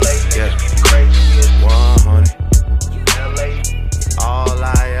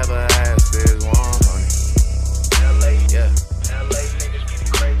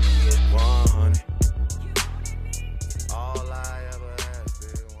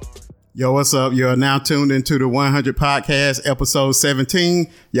Yo, what's up? You're now tuned into the 100 Podcast, episode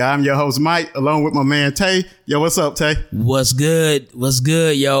 17. Yeah, I'm your host, Mike, along with my man, Tay. Yo, what's up, Tay? What's good? What's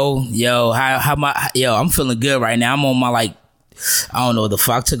good, yo? Yo, I'm feeling good right now. I'm on my, I don't know the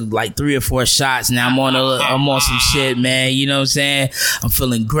fuck. I took like 3 or 4 shots. Now I'm on some shit, man. You know what I'm saying? I'm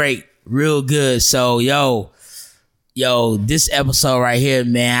feeling great. Real good. So, yo, this episode right here,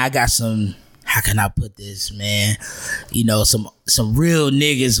 man, I got some... How can I put this, man? You know, some real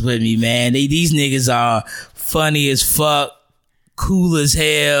niggas with me, man. These niggas are funny as fuck, cool as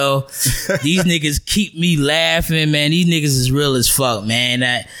hell. These niggas keep me laughing, man. These niggas is real as fuck, man.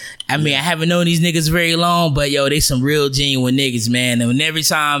 I mean, I haven't known these niggas very long, but yo, they some real genuine niggas, man. And every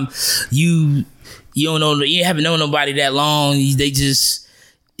time you haven't known nobody that long, you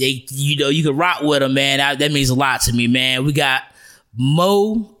can rock with them, man. That means a lot to me, man. We got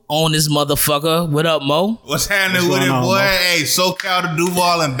Mo on this motherfucker. What up, Mo? What's happening with it, boy? Mo? Hey, SoCal to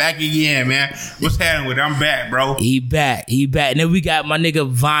Duval and back again, man. What's happening with it? I'm back, bro. He back. And then we got my nigga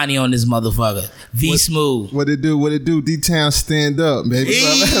Vonnie on this motherfucker. Smoove. What it do? D-Town stand up, baby.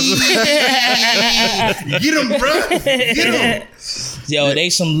 Get him, bro. Get him. Yo,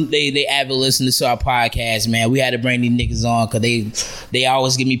 they avid listeners to our podcast, man. We had to bring these niggas on because they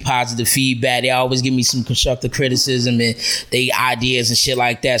always give me positive feedback. They always give me some constructive criticism and they ideas and shit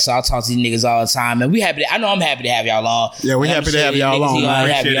like that. So I'll talk to these niggas all the time, man. I know I'm happy to have y'all on. Yeah, we happy to have y'all on, man.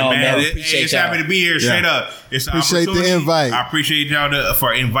 It's happy to be here, straight up. It's an appreciate the invite. I appreciate y'all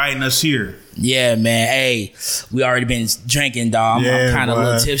for inviting us here. Yeah, man. Hey, we already been drinking, dog. I'm kind of a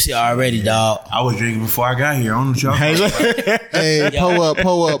little tipsy already, dog. I was drinking before I got here. I don't know what y'all. Hey,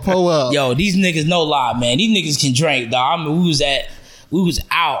 pull up. Yo, these niggas no lie, man. These niggas can drink, dog. I mean, we was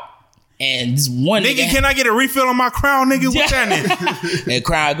out. And this one nigga, can I get a refill on my Crown, nigga? What's that nigga? Hey,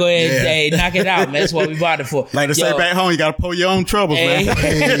 Crown, go ahead, hey, knock it out, man. That's what we bought it for. Like to say back home, you gotta pull your own troubles, man.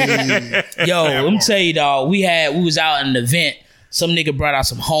 Yo, let me tell you, dog. We was out in an event. Some nigga brought out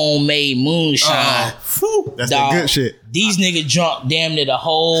some homemade moonshine. That's that good shit. These niggas drunk damn near the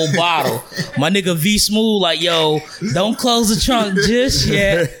whole bottle. My nigga Smoove like, yo, don't close the trunk just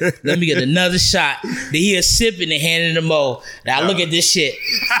yet. Let me get another shot. Then he sipping and handing the Mo. Now I look at this shit.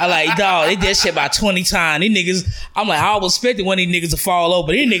 I like, dog, they did that shit about 20 times. These niggas, I'm like, I was expecting one of these niggas to fall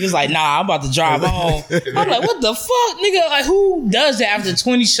over. These niggas like, nah, I'm about to drive home. I'm like, what the fuck, nigga? Like, who does that after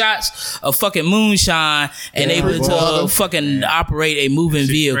 20 shots of fucking moonshine and able to fucking operate a moving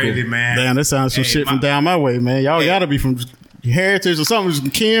vehicle? Crazy, man. Damn, that sounds some shit from down my way, man. Y'all gotta be from Heritage or something, some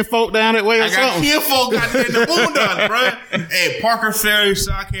kin folk down that way or something. I got kin folk out there in the boondocks, bro. Hey, Parker Ferry,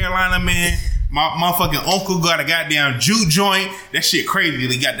 South Carolina, man. My motherfucking uncle got a goddamn juke joint. That shit crazy.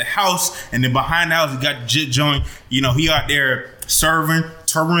 He got the house, and then behind the house, he got the juke joint. You know, he out there serving,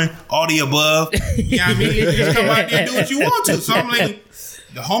 turbing, all the above. You know what I mean? You just come out there and do what you want to. So I'm like,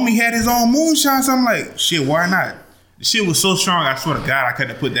 the homie had his own moonshine, so I'm like, shit, why not? The shit was so strong, I swear to God, I could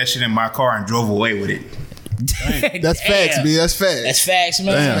have put that shit in my car and drove away with it. That's facts, B. That's facts. That's facts,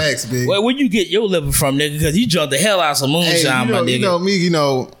 man. That's facts, B. Where you get your liver from, nigga? Because you drunk the hell out of some moonshine, my nigga. You know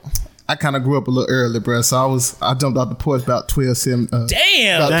me, I kind of grew up a little early, bro. So I jumped out the porch about 12, 13.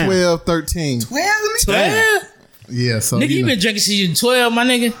 12? Yeah, so nigga, you been drinking since you was 12, my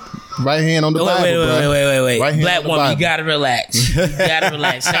nigga. Right hand on the Bible, wait. Right Black woman, you gotta relax. Turn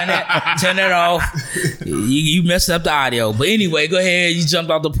that off. You messed up the audio. But anyway, go ahead. You jumped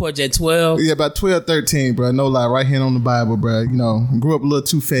off the porch at 12. Yeah, about 12, 13, bro. No lie. Right hand on the Bible, bro. You know, grew up a little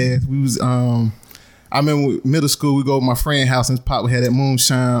too fast. We was I remember middle school, we go to my friend's house and Pop had that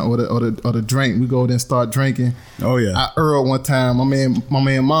moonshine or the drink. We go there and start drinking. Oh yeah. I Earl one time. My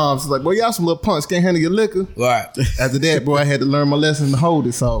man mom's like, boy, y'all some little punks, can't handle your liquor. Right. After that, bro, I had to learn my lesson to hold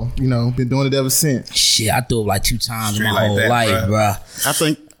it. So, been doing it ever since. Shit, I threw up like 2 times in my whole life, bro. I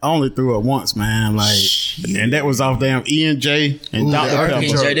think I only threw up once, man. And that was off damn E&J and Dr.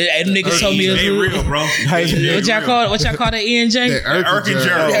 Pepper. That nigga told me it was real, bro. What y'all call that E&J? The Erkin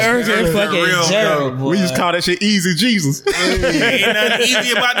jerk. The fucking jerk. We just call that shit Easy Jesus. Ain't nothing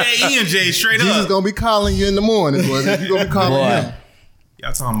easy about that E&J, straight up. Jesus gonna be calling you in the morning, boy. You gonna be calling him.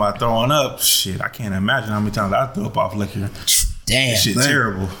 Y'all talking about throwing up? Shit, I can't imagine how many times I threw up off liquor. Damn. That shit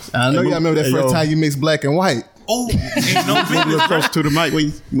terrible. I know y'all remember that first time you mixed black and white. Oh, ain't no move a little close to the mic.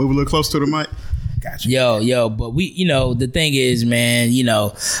 Move a little close to the mic. Gotcha. Yo, but we, the thing is, man,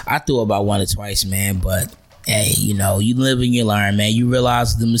 I threw about 1 or twice, man, but hey, you know, you live and you learn, man. You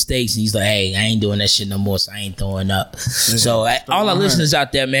realize the mistakes, and he's like, hey, I ain't doing that shit no more, so I ain't throwing up. So all our listeners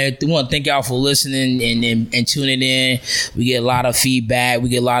out there, man, we want to thank y'all for listening and tuning in. We get a lot of feedback. We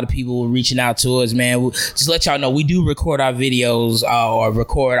get a lot of people reaching out to us, man. Just let y'all know, we do record our videos or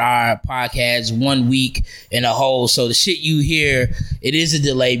record our podcasts 1 week in a whole. So the shit you hear, it is a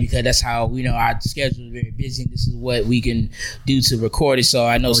delay because that's how, you know, our schedule is very busy. This is what we can do to record it. So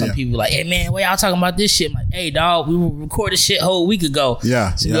I know some people like, hey, man, why y'all talking about this shit? I'm like, hey, dog, we recorded shit a whole week ago.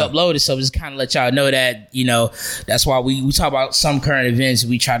 Yeah. So we uploaded. So just kind of let y'all know that, you know, that's why we talk about some current events.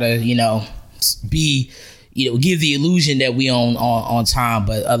 We try to, you know, be, you know, give the illusion that we on time.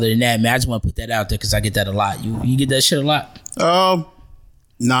 But other than that, man, I just want to put that out there because I get that a lot. You get that shit a lot?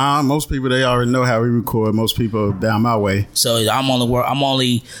 Nah, most people, they already know how we record. Most people down my way. So I'm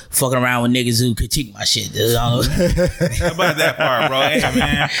only fucking around with niggas who critique my shit. How about that part, bro? Hey,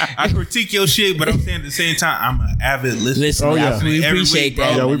 man, I critique your shit, but I'm saying at the same time, I'm an avid listener. We appreciate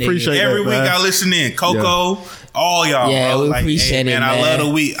that. Yeah, we appreciate that. Every week I listen in. Coco, all y'all, yeah, bro. we like, appreciate it, man. I love the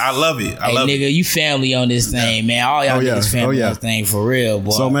week. I love it. I love nigga, it. you family on this thing, man. All y'all niggas family on this thing for real, boy.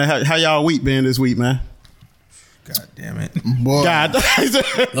 So, man, how y'all week been this week, man? God damn it. Boy. God. Go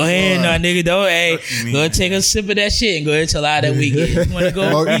ahead, no, nigga. Don't, hey, go take a sip of that shit and go ahead and tell how that weekend. You want to go?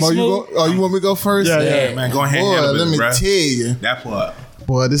 You want me to go first? Yeah, man. Go ahead. Boy, let me bro. tell you. That part.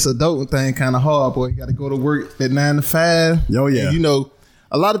 Boy, this adult thing kind of hard, boy. You got to go to work at 9 to 5. Oh, yeah. And, you know,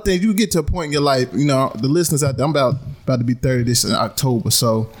 a lot of things, you get to a point in your life, you know, the listeners out there, I'm about to be 30 this in October.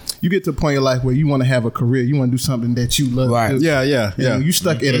 So you get to a point in your life where you want to have a career. You want to do something that you love. Right. To do. Yeah. You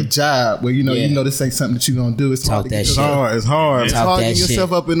stuck at a job where, you know this ain't something that you're going to do. It's hard to get It's hard. It's hard to get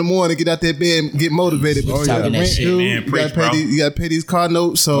yourself up in the morning, get out that bed and get motivated. But you got to pay these car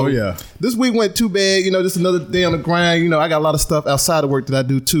notes. So this week went too bad. You know, just another day on the grind. You know, I got a lot of stuff outside of work that I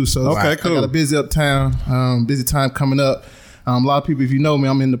do too. So I got a busy time coming up. A lot of people, if you know me,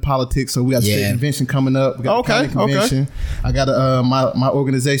 I'm into politics, so we got state convention coming up. We got the county convention. I got my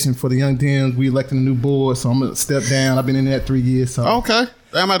organization for the Young Dems. We electing a new board, so I'm gonna step down. I've been in that 3 years. So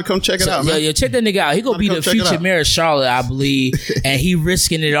I'm about to come check it out, man. Yeah, check that nigga out. He gonna be the future mayor of Charlotte, I believe, and he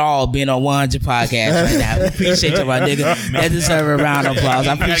risking it all being on 100 podcast right now. We appreciate you, my nigga. That deserve a round of applause.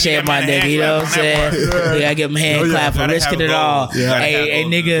 I appreciate my nigga. You know what I'm saying? We gotta give him a hand clap for risking it all. Hey,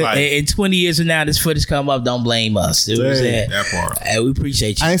 nigga, in 20 years from now, this footage come up. Don't blame us. You know what I'm saying? That part. Hey, we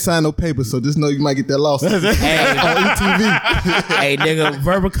appreciate you. I ain't signed no paper, so just know you might get that loss on ETV. Hey, nigga,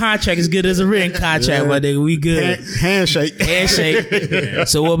 verbal contract is good as a written contract, my nigga. We good. Handshake.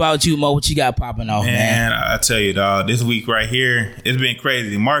 So what about you, Mo? What you got popping off, man? I tell you, dog, this week right here, it's been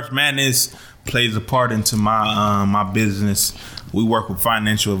crazy. March Madness plays a part into my business. We work with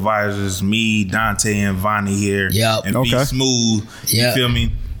financial advisors, me, Dante, and Vonnie here, and be Smoove. You feel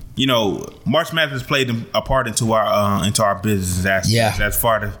me? You know, March Madness played a part into our business aspect. As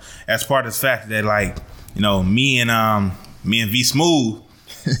part of the fact that, like, you know, me and V Smoove.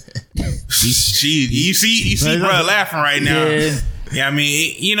 You see, bro, laughing right now. Yeah, I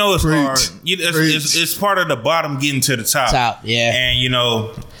mean, you know, it's hard. It's part of the bottom getting to the top. And you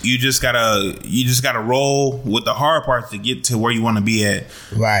know, you just gotta roll with the hard parts to get to where you want to be at.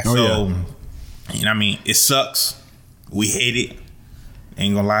 Right. So, you know, what I mean, it sucks. We hate it.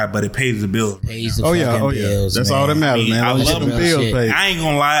 Ain't gonna lie, but it pays the bills. Pays the bills. That's man. all that matters, man. I love them bills paid. I ain't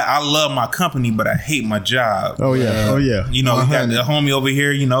gonna lie, I love my company, but I hate my job. Oh yeah. You know, you got the homie over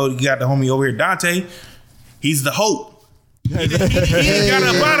here. You know, you got the homie over here, Dante. He's the hope. He got up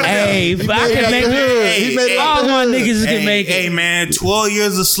out of there. Hey, if I can make it, all my niggas can make it. Hey, man, 12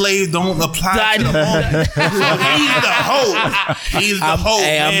 years a slave don't apply to the hope. He's the hope.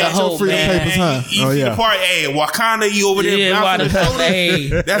 Hey, I'm the hope, man. You see the part, Wakanda, you over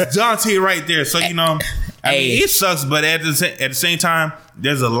there. That's Dante right there. So, you know, I mean, it sucks, but at the same time,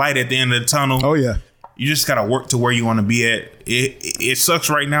 there's a light at the end of the tunnel. Oh, yeah. You just got to work to where you want to be at. It sucks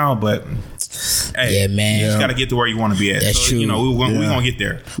right now, but... Hey, man, you just gotta get to where you want to be at. That's true. You know, we're gonna get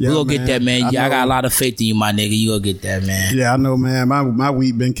there. We gonna get that, man. I got a lot of faith in you, my nigga. You gonna get that, man. Yeah, I know, man. My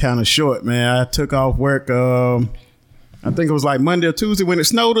week been kind of short, man. I took off work. I think it was like Monday or Tuesday when it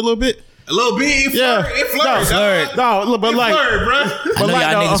snowed a little bit. A little bit, it flurried. No, but like, flurried, bro. I know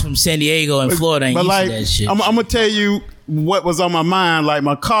y'all niggas from San Diego and Florida ain't used to that shit. I'm gonna tell you what was on my mind. Like,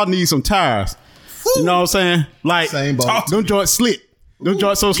 my car needs some tires. You know what I'm saying? Like, them joints slick. Them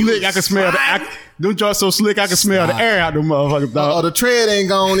joints so slick I can smell them joints so slick I can smell the air out them motherfuckers, dog. Oh, the tread ain't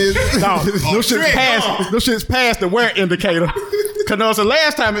gone, is it? No, them shit's past the wear indicator. Cause the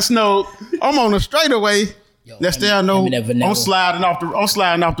last time it snowed, I'm on the straightaway. Next thing I know, I'm sliding off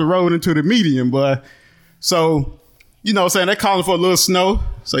the road into the median, boy. So, you know what I'm saying, they calling for a little snow.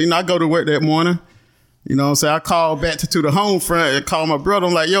 So, you know, I go to work that morning. You know what I'm saying? I called back to the home front and called my brother.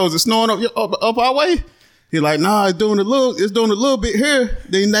 I'm like, yo, is it snowing up our way? He like, nah, it's doing a little bit here.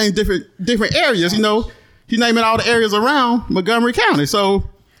 They name different areas, you know. He naming all the areas around Montgomery County. So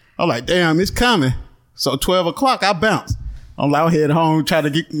I'm like, damn, it's coming. So 12 o'clock, I bounced. I'm like, I'll head home, try to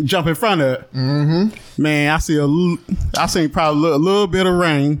jump in front of it. Mm-hmm. Man, I seen probably a little bit of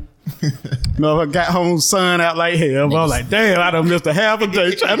rain. I got home, sun out like hell. But I was like, damn, I done missed a half a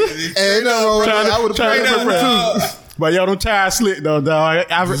day trying to prepare. But yo, them tires slick though, dog.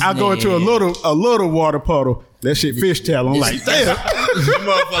 I go into a little water puddle. That shit fishtail. I'm like, damn.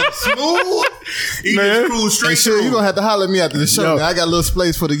 Motherfucker smooth. You just cruise straight through. You gonna have to holler at me after the show. Man. I got a little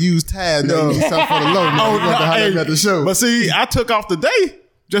space for the used tires. Now you something for the low. Man. You gonna have to holler at me after the show. But see, I took off the day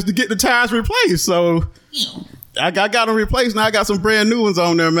just to get the tires replaced. So I got them replaced. Now I got some brand new ones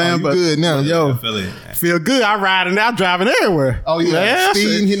on there, man. But good now, yo, feel good. I riding out, driving everywhere. Oh yeah,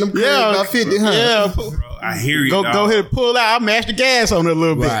 speeding, hitting them curves about 50, huh? Yeah. Bro, I hear you. Go ahead and pull out. I mash the gas on it a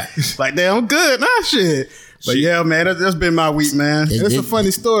little bit. Like, damn, I'm good. Nah, shit. But yeah, man, that's been my week, man. It's a funny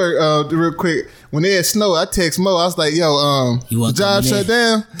story, real quick. When they had snow, I text Mo. I was like, yo, the job shut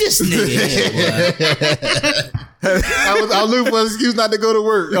down? This nigga. I was looking for an excuse not to go to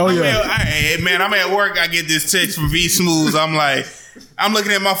work. Oh, yeah. Man, I'm at work. I get this text from V Smoove. I'm like, I'm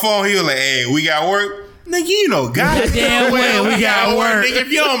looking at my phone. He was like, hey, we got work? Nigga, you know, goddamn well we got work. Nigga, if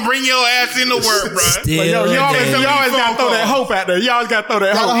you don't bring your ass into work, bro. But yo, you always got to throw that hope out there. You always got to throw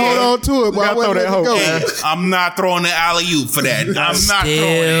that hope. Hold on to it, boy. Got to throw that hope. Hey, I'm not throwing the alley-oop for that. I'm not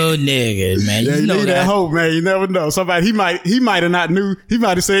throwing it. Nigga, man. Yeah, you know need that hope, man. You never know. Somebody, he might have not knew. He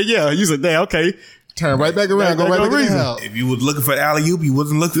might have said, yeah. You said, damn, okay. Turn right back around. Go right back in the house. If you was looking for the alley-oop, you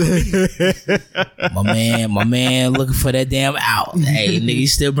wasn't looking for me. My man looking for that damn out. Hey, nigga, you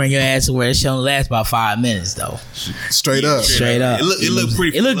still bring your ass to where it should only last about 5 minutes, though. Straight up. It looked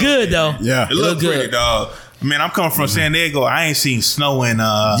pretty. It looked good, though. Yeah. It looked pretty, dog. Man, I'm coming from San Diego. I ain't seen snow in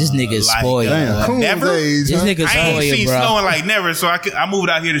this nigga's like, spoiled. Never. This nigga's I ain't spoiled, seen bro. snow in like never. So I moved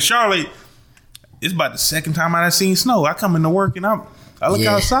out here to Charlotte. It's about the second time I done seen snow. I come into work and I look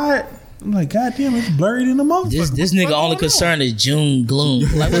outside. I'm like, God damn, it's blurry in the motherfucker. This nigga only concerned is June gloom.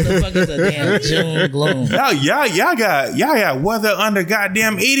 Like, what the fuck is a damn June gloom? Y'all got weather under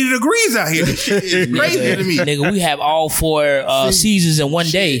goddamn 80 degrees out here. This shit is crazy to me. Nigga, we have all 4 seasons in one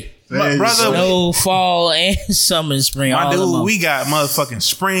day. My brother, snow, fall, and summer and spring. My all dude, we got motherfucking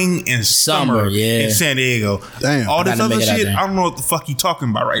spring and summer yeah. in San Diego. Damn. All this other shit, I don't know what the fuck you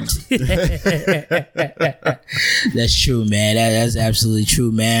talking about right now. That's true, man. That's absolutely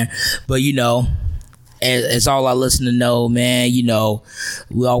true, man. But you know, as all our listeners know, man, you know,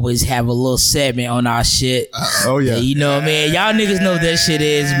 we always have a little segment on our shit. Oh yeah. You know what I mean? Y'all niggas know what that shit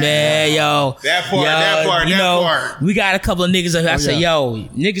is, man. Yo. That part. We got a couple of niggas up here. I say, yo,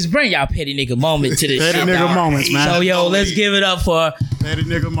 niggas, bring y'all petty nigga moment to the petty shit. Nigga moments, man. So, yo, let's give it up for petty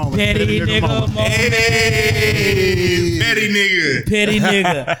nigga moments. Petty nigga moments. Hey, petty nigga. Petty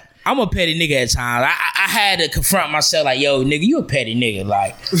nigga. I'm a petty nigga at times. I had to confront myself like, yo, nigga, you a petty nigga.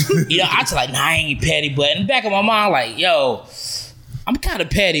 Like, you know, I was like, nah, I ain't petty. But in the back of my mind, like, yo, I'm kind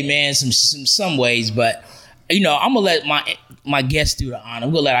of petty, man, some ways. But, you know, I'm going to let my guests do the honor.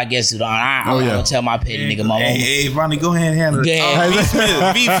 I'm going to let our guests do the honor. I'm going to tell my petty nigga moment. Hey, Ronnie, go ahead and handle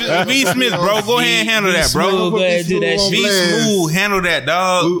it. V Smith, bro. Go ahead and handle that, bro. Go ahead and do that shit. V Smoove, handle that,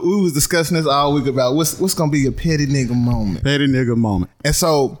 dog. We was discussing this all week about what's going to be a petty nigga moment. Petty nigga moment. And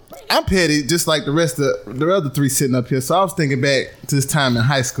so I'm petty just like the rest of the other three sitting up here. So I was thinking back to this time in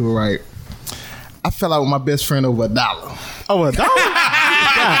high school, right? I fell out with my best friend over $1. Oh, $1?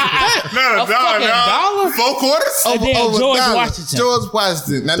 No, $1? 4 quarters? Over George Washington. George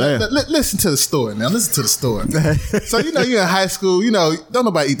Washington. Now, listen to the story. So, you know, you're in high school. You know, don't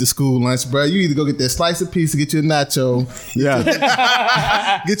nobody eat the school lunch, bro. You either go get that slice of pizza, get you a nacho.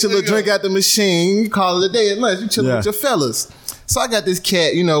 Yeah. Get your little drink out the machine. You call it a day at lunch. You chill with your fellas. So I got this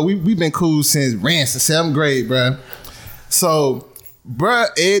cat. You know, we've been cool since since 7th grade, bro. So, bro,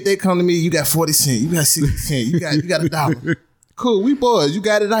 every day come to me, you got 40 cents, you got 60 cents, you got $1. Cool, we boys, you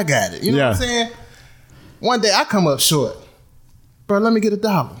got it, I got it. You know what I'm saying? One day I come up short. Bro, let me get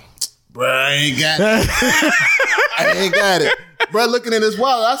 $1. Bro, I ain't got it. I ain't got it. Bro, looking in his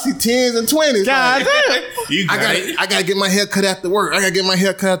wallet, I see 10s and 20s. God damn. I gotta get my hair cut after work. Bro,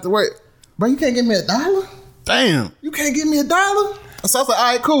 you can't give me $1? Damn. You can't give me $1? So I was like,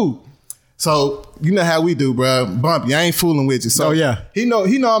 all right, cool. So you know how we do, bro. Bumpy, I ain't fooling with you. So he know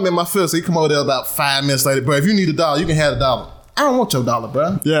I'm in my field. So he come over there about 5 minutes later, bro. If you need $1, you can have $1. I don't want your $1,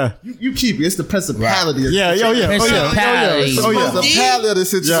 bro. Yeah, you keep it. It's the principality. Yeah. Principality. Principality of the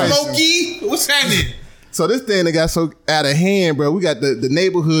situation. Smokey? What's happening? So this thing that got so out of hand, bro. We got the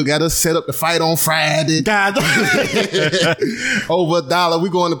neighborhood got us set up to fight on Friday. God. Over $1. We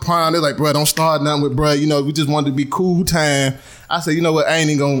going to prom. They're like, bro, don't start nothing with bro. You know, we just wanted to be cool time. I said, you know what? I ain't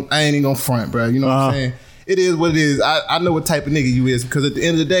even gonna front, bro. You know what I'm saying? It is what it is. I know what type of nigga you is, because at the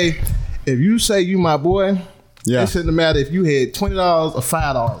end of the day, if you say you my boy, it shouldn't matter if you had $20 or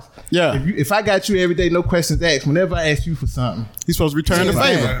 $5. Yeah. If I got you every day, no questions asked. Whenever I ask you for something, he's supposed to return the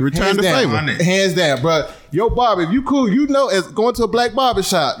favor. Return the favor. Hands down, bro. Your barber, if you cool, you know, as going to a black barber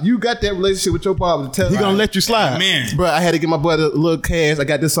shop, you got that relationship with your barber to tell he gonna let you slide. Man. Bro, I had to get my brother a little cash. I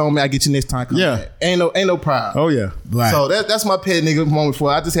got this on me. I get you next time. Yeah. Ain't no problem. Oh yeah. Right. So that's my petty nigga moment for.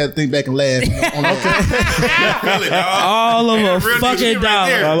 I just had to think back and laugh. All of a fucking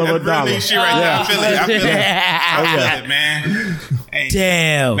dollar. All of a dollar. Shit right there. I feel it, man. Hey,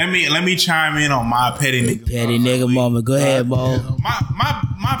 damn. Let me chime in on my petty nigga. Petty nigga moment. Go ahead, Mo.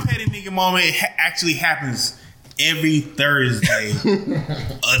 My petty nigga moment actually happens every Thursday of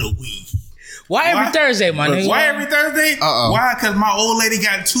the week. Why every Thursday, my nigga? Why every Thursday? Why? Because my old lady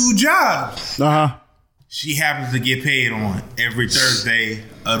got 2 jobs. She happens to get paid on every Thursday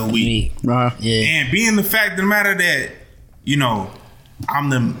of the week. Yeah. And being the fact of the matter that, you know,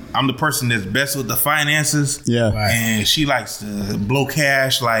 I'm the person that's best with the finances. Yeah. Right. And she likes to blow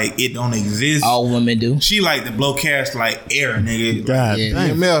cash like it don't exist. All women do. She like to blow cash like air, nigga. God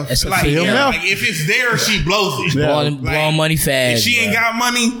damn. That's Like if it's there, she blows it. Blowing money fast. If she ain't got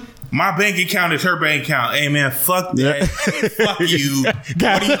money, my bank account is her bank account. Hey man, fuck that. Fuck you.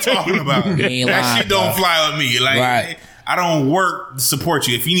 What are you talking about? That shit don't fly with me. Like I don't work to support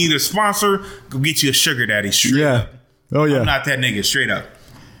you. If you need a sponsor, go get you a sugar daddy. Straight up. Oh yeah. I'm not that nigga, straight up.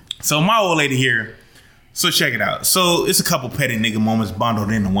 So my old lady here. So check it out. So it's a couple petty nigga moments bundled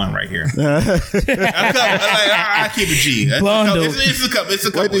into one right here. I keep it G. It's a couple.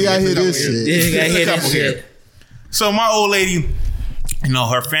 Wait till y'all hear this shit. Hear this shit. So my old lady, you know,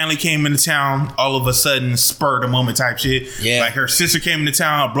 her family came into town. All of a sudden, spur the moment type shit. Yeah. Like her sister came into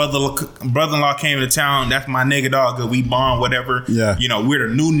town. Her brother-in-law came into town. That's my nigga dog. We bond, whatever. Yeah. You know, we're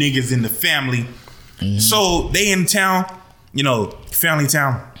the new niggas in the family. Mm-hmm. So they in town, you know, family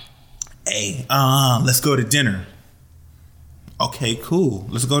town. Hey, let's go to dinner. Okay, cool.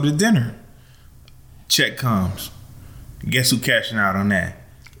 Let's go to dinner. Check comes. Guess who cashing out on that?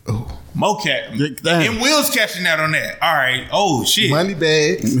 Oh, and Will's cashing out on that. All right. Oh shit. Money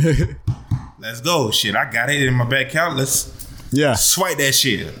bag. Let's go. Shit, I got it in my back account. Let's swipe that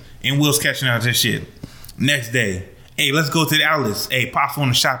shit. And Will's cashing out that shit. Next day, hey, let's go to the outlets. Hey, Pops on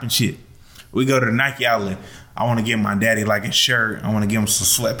the shopping shit. We go to the Nike outlet. I want to get my daddy like a shirt. I want to give him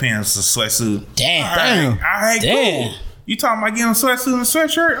some sweatpants, some sweatsuit. Damn. All right, cool. You talking about getting a sweatsuit and a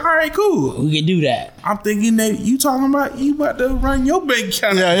sweatshirt? All right, cool. We can do that. I'm thinking that you talking about you about to run your bank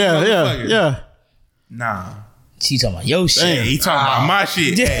account. Yeah. Nah. She talking about your shit. Hey, he talking about my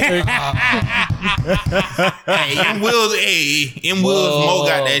shit. Hey, M Will's Mo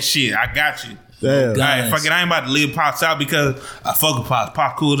got that shit. I got you. Damn. All right, fuck it. I ain't about to leave Pops out because I fuck with Pops.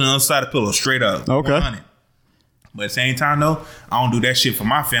 Pop cool on the other side of the pillow, straight up. Okay. 100. But at the same time, though, I don't do that shit for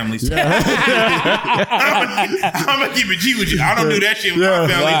my family. So I'm gonna keep it G with you. I don't do that shit with my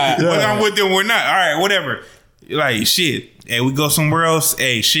family. Whether I'm with them or not. All right, whatever. Like, shit. Hey, we go somewhere else.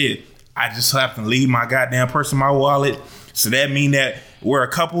 Hey, shit. I just have to leave my goddamn purse in my wallet. So that mean that we're a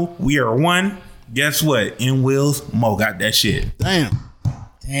couple. We are one. Guess what? In Will's, Mo got that shit. Damn.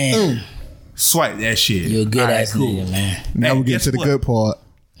 Swipe that shit. You're a good ass nigga, man. Now we get to the good part.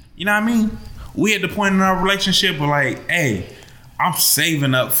 You know what I mean? We at the point in our relationship where like, hey, I'm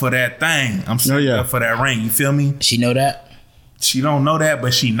saving up for that thing. I'm saving up for that ring. You feel me? She know that? She don't know that,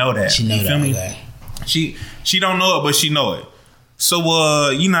 but she know that. She know you feel me? Okay. She don't know it, but she know it. So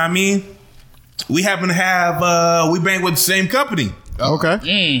you know what I mean? We happen to have we bank with the same company.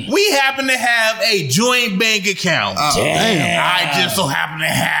 Okay. We happen to have a joint bank account. Damn. I just so happen to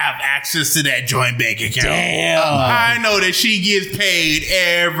have access to that joint bank account. Damn. I know that she gets paid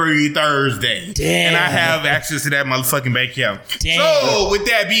every Thursday. Damn. And I have access to that motherfucking bank account. Damn. So, with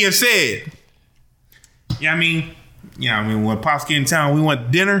that being said, you know what I mean? You know what I mean? When Pops came in town, we went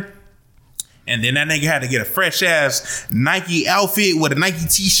to dinner. And then that nigga had to get a fresh ass Nike outfit with a Nike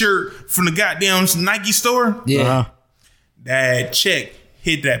t-shirt from the goddamn Nike store. Yeah. That check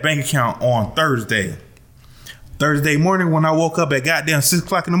hit that bank account on Thursday. Thursday morning when I woke up at goddamn 6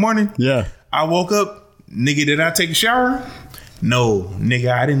 o'clock in the morning. Yeah. I woke up, nigga, did I take a shower? No,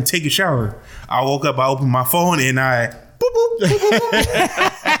 nigga, I didn't take a shower. I woke up, I opened my phone and I boop, boop, boop, boop,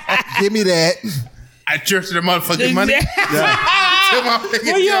 boop. Give me that. I transferred the motherfucking money.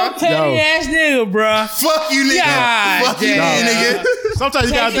 Well, you a petty ass nigga, bruh. Fuck you, nigga. God Fuck you, nigga.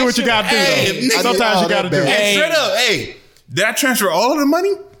 Sometimes you gotta do what you gotta do. Hey, though. Sometimes you gotta do. Hey, straight up. Hey, did I transfer all of the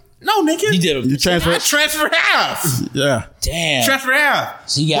money? No, nigga. You did. You transfer. I transferred half. Yeah. Damn. Transferred half.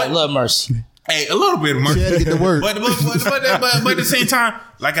 So you got a little mercy. Hey, a little bit of mercy. She had to get to work. But at the same time,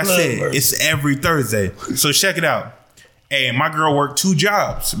 like I said, it's every Thursday. So check it out. Hey, my girl worked 2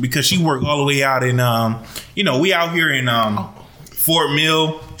 jobs because she worked all the way out in we out here in Fort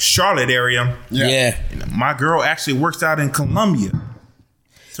Mill, Charlotte area. Yeah. My girl actually works out in Columbia.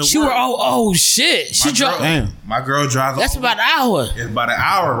 She were oh shit. She drove. My girl drives. That's about an hour. It's about an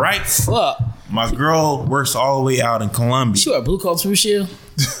hour, right? Fuck. My girl works all the way out in Columbia. She wear Blue Cross Blue Shield.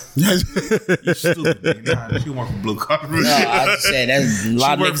 You stupid. Nah, she work for Blue Cross Blue Shield. No, I said that's a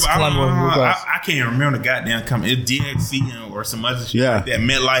lot of niggas Columbia with Blue Cross. I can't even remember the goddamn company. It's DXC or some other shit like that.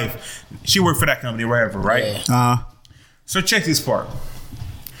 MetLife. She worked for that company, wherever, right? Yeah. So check this part.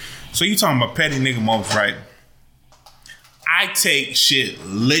 So you talking about petty nigga moments, right? I take shit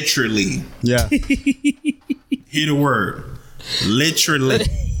literally. Yeah. Hear the word. Literally.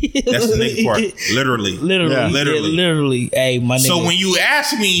 That's the nigga part. Literally. Literally. Hey, my nigga. So when you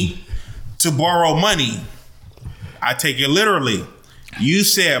ask me to borrow money, I take it literally. You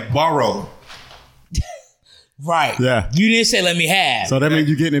said borrow. Right. Yeah. You didn't say let me have. So that means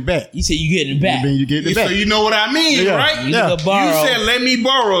you getting it back. You said you getting it back. You mean you getting it back. So you know what I mean, right? You borrow. You said let me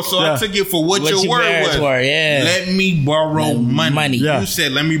borrow, so I took it for what your word was. Yeah. Let me borrow money. Yeah. You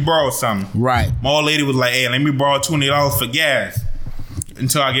said let me borrow something. Right. My old lady was like, hey, let me borrow $20 for gas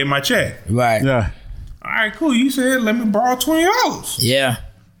until I get my check. Right. Yeah. All right, cool. You said let me borrow $20. Yeah.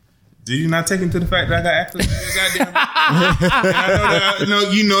 Did you not take into the fact that I got access to your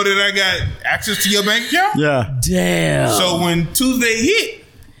goddamn? You know that I got access to your bank account? Yeah. Damn. So when Tuesday hit,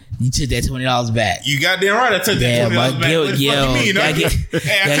 you took that $20 back. you goddamn right. I took that $20 back. What the fuck you mean? I took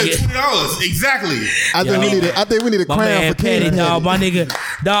 $20. Exactly. I think we need a My crown man for petty, King. dog. My nigga,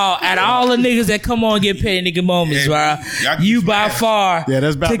 dog. Out of all the niggas that come on and get petty nigga moments, bro, you by far,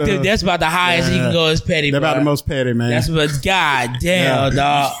 that's about the highest you can go as petty. They're about the most petty, man. That's what. God damn,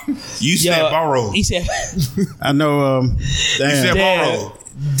 dog. You said borrow. He said. I know. You said borrow.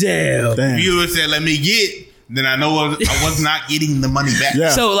 Damn. If you would have said let me get, then I know I was not getting the money back. Yeah.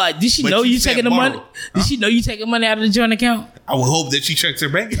 So like, did she know you taking the money? Did she know you taking money out of the joint account? I would hope that she checks her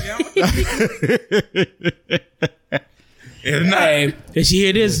bank account. If not, hey, if she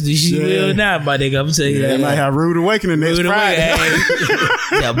hear this, she will not, my nigga. I'm telling you that. They might have rude awakening next Friday.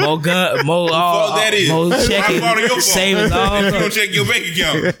 Yeah, more gun, more checking, savings all. You don't check your bank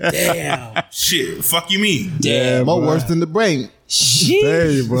account. Damn. Shit, fuck you mean? Damn. More worse than the bank. Shit.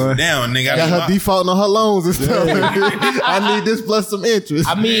 Hey, boy. Damn, nigga. Got her defaulting on her loans and stuff. I need this plus some interest.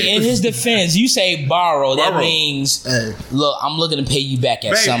 I mean, in his defense, you say borrow. That means, look, I'm looking to pay you back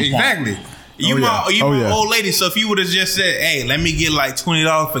at some point. Exactly. You my old lady, so if you would have just said, hey, let me get like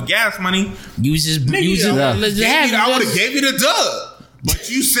 $20 for gas money, I would have gave you the dub. But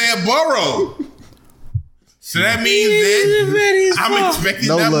you said borrow. So that means that I'm expecting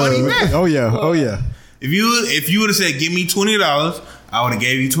that money back. Oh yeah. If you would have said, give me $20, I would have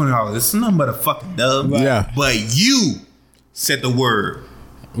gave you $20. It's nothing but a fucking dub. Right. Yeah. But you said the word.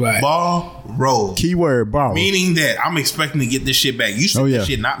 Right. Borrow. Keyword borrow. Meaning that I'm expecting to get this shit back. You said that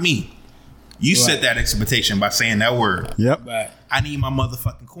shit, not me. You set that expectation by saying that word. Yep. Right. I need my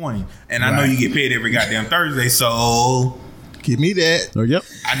motherfucking coin. And I know you get paid every goddamn Thursday, so give me that. Oh, yep.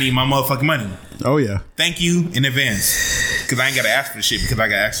 I need my motherfucking money. Oh, yeah. Thank you in advance. Because I ain't got to ask for the shit because I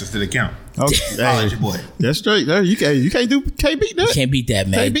got access to the account. Okay. Hey, your boy. That's straight. You can't beat that. Can't beat that,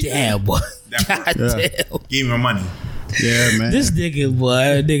 man. Damn, boy. God damn. Give me my money. Yeah, man. This nigga,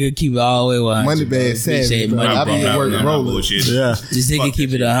 boy, nigga keep it all the way 100. Money bag savage. I be at work rolling. Yeah. This nigga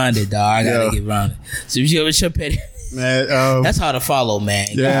keep it 100, dog. I gotta get around it. So what's your petty? Man, that's hard to follow, man.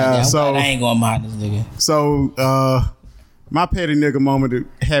 Yeah. So I ain't going behind this nigga. So my petty nigga moment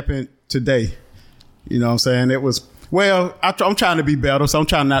happened today. You know what I'm saying? It was I'm trying to be better, so I'm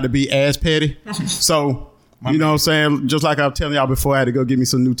trying not to be as petty. So you know what I'm saying? Just like I was telling y'all before, I had to go get me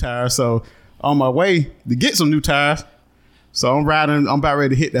some new tires. So on my way to get some new tires, so I'm about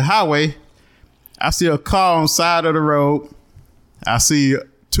ready to hit the highway. I see a car on the side of the road. I see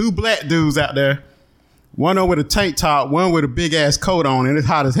 2 black dudes out there. One with a tank top, one with a big ass coat on, and it's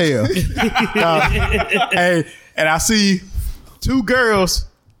hot as hell. And I see 2 girls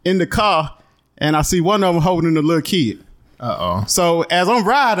in the car, and I see one of them holding a little kid. So as I'm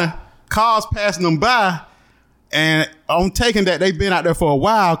riding, cars passing them by, and I'm taking that they've been out there for a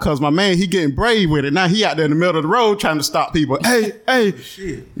while because my man, he getting brave with it. Now he out there in the middle of the road trying to stop people. Hey.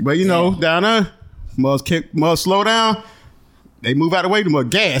 Shit. But you know, down there, must slow down. They move out of the way to must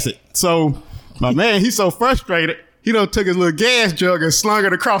gas it. So my man, he's so frustrated. he done took his little gas jug and slung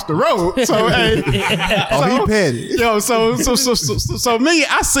it across the road. So hey, he petty. Yo, so me,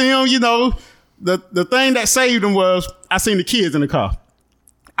 I see him. You know, the thing that saved him was I seen the kids in the car.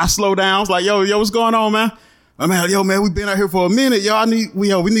 I slowed down. I was like, yo, what's going on, man? I'm like, yo, man, we been out here for a minute. Yo,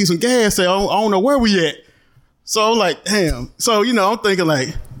 we need some gas. I don't know where we at. So I'm like, damn. So you know, I'm thinking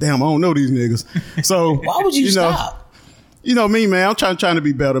like, damn, I don't know these niggas. So why would you stop? You know me, man. I'm trying to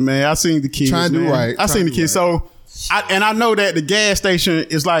be better, man. I seen the kids. Trying to do right. I seen the kids. Right. So. I know that the gas station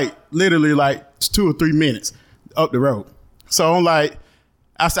is like literally like 2 or 3 minutes up the road. So I'm like,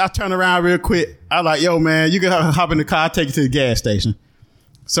 I turn around real quick. I like, yo, man, you can hop in the car. I'll take you to the gas station.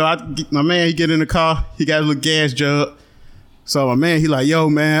 So my man, he get in the car. He got a little gas jug. So my man, he like, yo,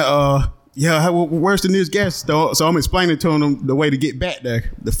 man, where's the nearest gas store? So I'm explaining to him the way to get back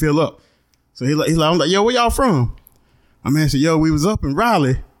there to fill up. So I'm like, yo, where y'all from? My man said, yo, we was up in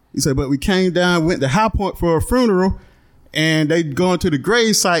Raleigh. He said, but we came down, went to High Point for a funeral, and they going to the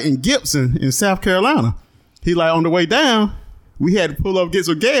grave site in Gibson in South Carolina. He like, on the way down, we had to pull up, get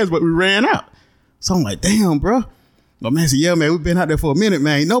some gas, but we ran out. So I'm like, damn, bro. My man said, yeah, man, we've been out there for a minute,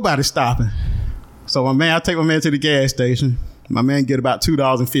 man. Ain't nobody stopping. So I take my man to the gas station. My man get about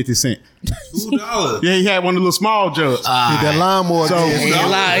 $2.50. $2? Yeah, he had one of the little small jugs. That lawnmower. He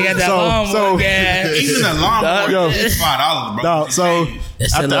got that lawnmower gas. Even a lawnmower is $5, bro. Dog, so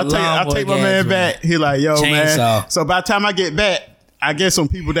I take my man back. He like, yo, man. So by the time I get back, I get some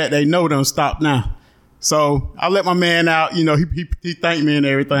people that they know done stop now. So I let my man out. You know, he thanked me and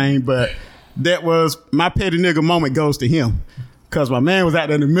everything, but that was my petty nigga moment goes to him. Cause my man was out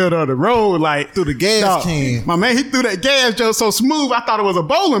there in the middle of the road, like through the gas can. My man, he threw that gas just so smooth. I thought it was a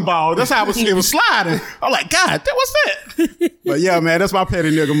bowling ball. That's how it was sliding. I'm like, God, what's that? But yeah, man, that's my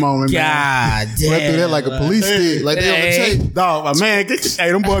petty nigga moment. God man. damn. Went through that like a police stick, like they on the tape. Dog, my man,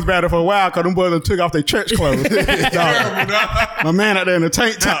 hey, them boys been out there for a while because them boys done took off their church clothes. Dog, my man out there in the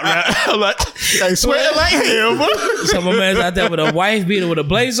tank top, right? I'm like, they sweating like hell, bro. So my man's out there with a wife beater with a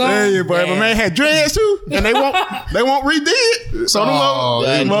blaze on. Yeah, boy. My man had dreads too, and they won't redid it. So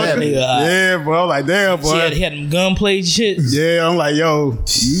yeah, bro. Like, damn, boy. He had them gunplay shit. Yeah, I'm like, yo,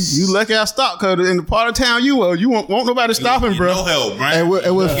 you lucky I stopped, cause in the part of town you won't nobody stopping, bro. No help, bro. And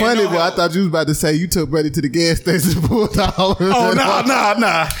it was funny, but I thought you was about to say you took Brady to the gas station and pulled out. Oh,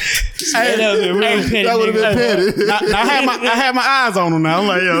 nah. Hey, that would have been petty. I had my eyes on him now. I'm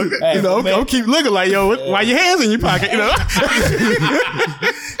like, yo, I'm keep looking like, yo, why your hands in your pocket, you know?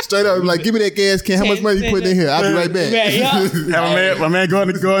 Straight up, like, give me that gas can. How much money you putting in here? I'll be right back. My man going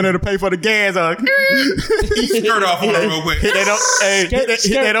in there to pay for the gas. Skirt off on her real quick. Hit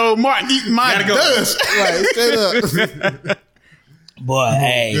that old Martin eating my dust. Right, straight up. Boy,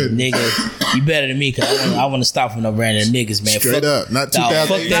 hey, nigga, you better than me because I want to stop for no random niggas, man. Straight up, not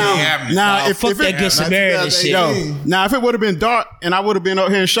 2008. Fuck that Good Samaritan shit. Now, if it would have been dark and I would have been up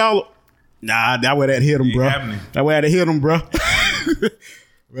here in Charlotte, that would have hit him, bro. That would have hit him, bro.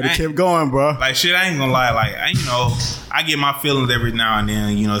 But it kept going, bro. Like, shit, I ain't gonna lie. Like, I get my feelings every now and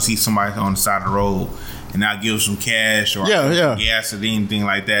then, see somebody on the side of the road and I'll give them some cash or gas or anything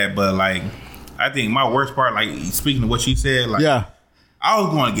like that. But, like, I think my worst part, like, speaking of what she said, like, I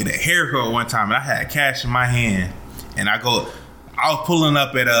was going to get a haircut one time and I had cash in my hand and I was pulling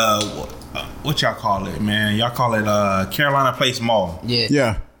up at, what y'all call it, man? Y'all call it Carolina Place Mall.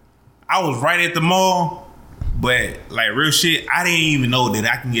 Yeah. I was right at the mall. But, like, real shit, I didn't even know that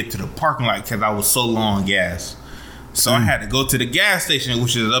I can get to the parking lot because I was so low on gas. So I had to go to the gas station,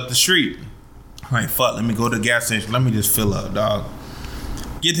 which is up the street. I'm like, fuck, let me go to the gas station. Let me just fill up, dog.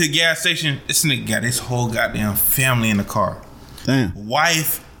 Get to the gas station. This nigga got his whole goddamn family in the car. Damn.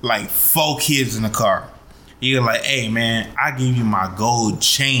 Wife, like 4 kids in the car. He was like, hey, man, I give you my gold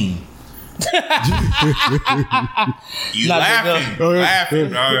chain. You laughing,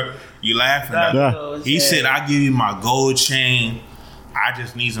 dog. You laughing. He said, I give you my gold chain. I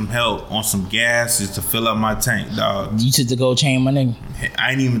just need some help on some gas just to fill up my tank, dog. You took the gold chain, my nigga? I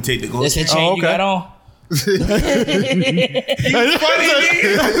didn't even take the gold chain. That's the chain you got on? You funny,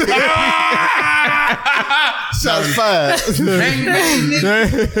 Shots fired.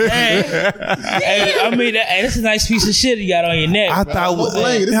 Hey, I mean, that's a nice piece of shit you got on your neck. I thought, hold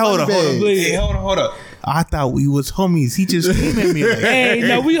up. I thought we was homies. He just came at me like, hey,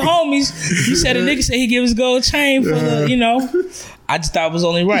 no, we homies. He said a nigga said he give his gold chain for the, I just thought it was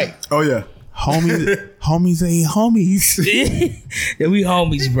only right. Oh, yeah. Homies ain't homies. Yeah, we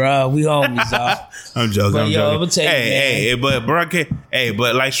homies, bro. We homies, dog. I'm joking. But, I'm joking.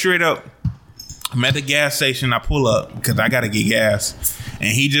 But like straight up, I'm at the gas station. I pull up because I gotta get gas, and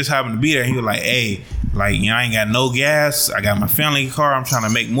he just happened to be there. He was like, "Hey, like, I ain't got no gas. I got my family car. I'm trying to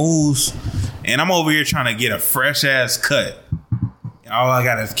make moves." and I'm over here trying to get a fresh ass cut. All I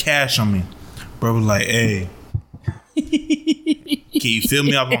got is cash on me. Bro was like, "Hey, can you fill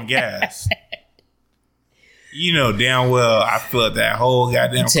me up on gas?" You know damn well I filled that whole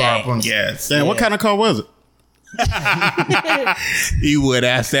goddamn car up on gas. Damn, what kind of car was it? You would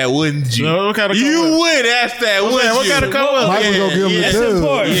ask that, wouldn't you? No, what kind of car You was it? would ask that, wouldn't you? What kind of car was it? Michael gonna give him That's the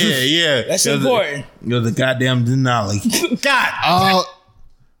important. Yeah. That's important. It was a goddamn Denali. God,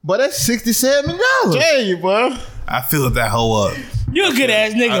 But that's $67. tell you, bro. I filled that whole up. You a good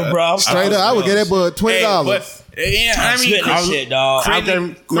ass nigga, bro. Straight up, I would get that boy $20. Yeah, I mean, Spit that shit, dog. I gave him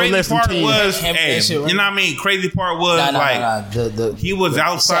no crazy less than part 10. was, Have hey, that shit, right? you know what I mean? Crazy part was he was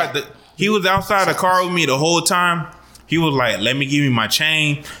outside the car with me the whole time. He was like, "Let me give you my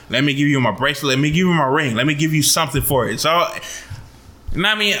chain. Let me give you my bracelet. Let me give you my ring. Let me give you something for it." So, you know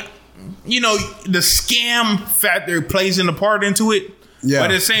what I mean? You know, the scam factor plays in the part into it. Yeah.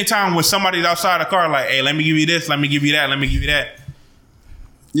 But at the same time, when somebody's outside the car, like, "Hey, let me give you this. Let me give you that. Let me give you that."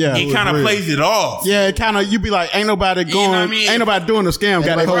 Yeah, It kind of real. plays it off. Yeah, it kind of. You be like, ain't nobody know going, what I mean? ain't nobody doing the scam.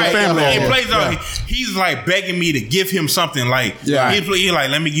 Got their whole Right. family. It on plays there. off. He's like begging me to give him something. Like, Yeah. he's like,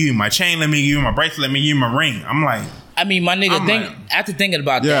 "Let me give you my chain. Let me give you my bracelet. Let me give you my ring." I'm like, I mean, my nigga, I'm like- after thinking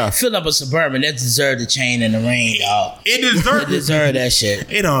about Yeah. that, filling up a Suburban, that deserved the chain and the ring, dog. it It deserves it. deserved that shit.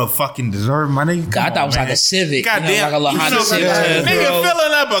 It don't fucking deserve my nigga. I thought it was like a Civic, Goddamn, you know, like a little Honda Civic. Nigga bro.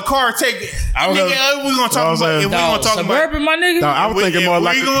 filling up a car, take. Nigga, we gonna talk about. If we gonna Dog, talk about. Suburban, my nigga. No, I was thinking more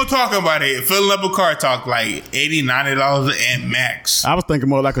like. we gonna talk about it. Filling up a car, talk like $80-$90 at max. I was thinking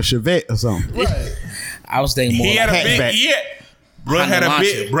more like a Chevette or something. I was thinking more He had like a big, hatchback. yeah. Bruh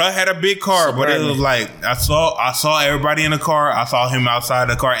had a big car, but it was like I saw everybody in the car. I saw him outside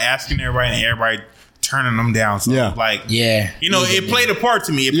the car asking everybody, and everybody turning them down. So Yeah. like, Yeah. you know, it played a part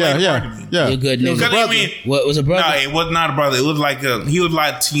to me. It played a part to me. Yeah. You're a good nigga. Because, I mean, What was a brother? no, it was not a brother. It was like he was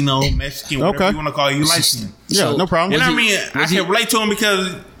Latino, Mexican, whatever Okay. you want to call it. You like him. Yeah, So, no problem. And I he- mean, I was he- can relate to him because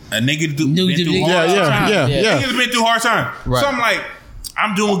a nigga been Knew through the- hard Yeah, times. yeah. Niggas been through hard times. Right. So I'm like,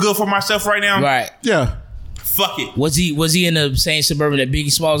 I'm doing good for myself right now. Right. Yeah. Fuck it. Was he in the same Suburban that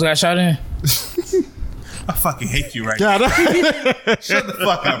Biggie Smalls got shot in? I fucking hate you right now. God. Shut the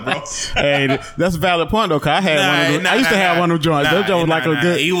fuck up, bro. Hey, that's a valid point though. Cause I had one of them. I used to have one of them joints. Those joints was like a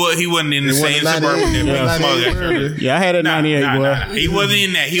good. He wasn't in the same wasn't Suburban. 98. that Big Smoke got shot in. Yeah, I had it 98, boy. He wasn't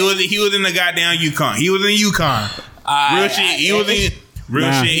in that. He was in the goddamn Yukon. He was in Yukon. Real shit. He was in real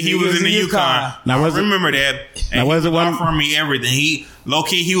Nah. shit. He was in the Yukon. Now, I was it- remember that. And Now, was he it was one- offering me everything. He low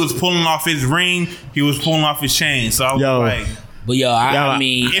key. He was pulling off his ring. He was pulling off his chain. So I was Yo. like, But yo, I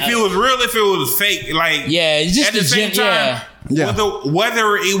mean, if it was real, if it was fake, like yeah, it's just at the same time, Yeah.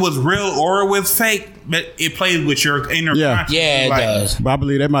 whether it was real or it was fake, but it plays with your inner Yeah. conscience. yeah, it Like, does. But I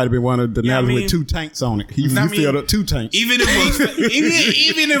believe that might have been one of the Yeah, I Natalie mean- with 2 tanks on it. He I mean- filled up 2 tanks. Even if it was,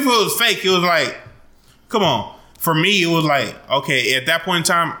 even if it was fake, it was like, come on. For me, it was like, okay, at that point in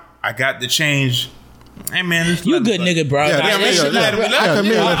time, I got the change. Hey man, You a good nigga, bro. Yeah, Nah, yeah, that yeah, shit, yeah. look, bro, I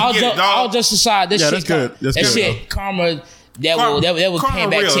commend all- it. all Get ju- it, dog. all just aside, this Yeah, shit, that's good. That's that good. shit, karma. That Karma- will karma pay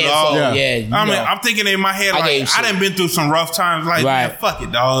back real, tenfold. dog. Yeah, Yeah. you I mean, know. I'm thinking in my head, I like, gave I done been through some rough times. Like, Right. man, fuck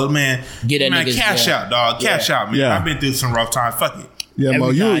it, dog, man. Get that man, niggas- cash yeah. out, dog. Cash out, man. Yeah. I've been through some rough times. Fuck it. Yeah, Mo,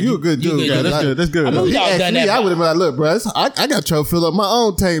 Every you time. a good You dude. good, Yeah, dude. that's good. That's good. I mean, He y'all asked done me, that, I bro. would have been like, look, bro, I got trouble fill up my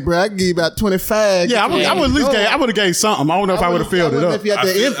own tank, bro. I can give you about 25. Yeah, I would at least gave, I would have gave something. I don't know if I would have filled it up. If you had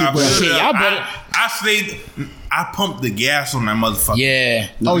that empty, bro. Shit, y'all better- I stayed. I pumped the gas on that motherfucker. Yeah.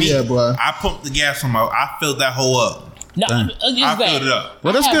 Oh, yeah, bro. I pumped the gas on my. I filled that hole up. No, Dang. I filled it up.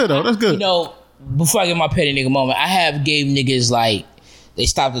 Well, that's good, though. That's good. You know, before I get my petty nigga moment, I have gave niggas like they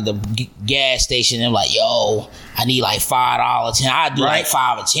stopped at the gas station and like, yo, I need like $5, and I do like Right.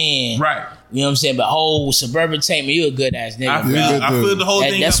 5 or 10. Right. You know what I'm saying? But whole Suburban tank, man, you a good ass nigga. I bro. filled, I dude. filled the whole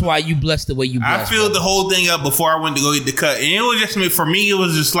thing That's up. why you blessed the way you I blessed. filled bro. the whole thing up before I went to go get the cut, and it was just for me. It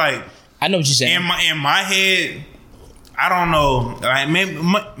was just like I know what you're saying. in my head. I don't know. Like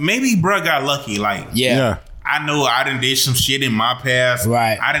maybe bruh got lucky. Like yeah. Yeah. I know I done did some shit in my past.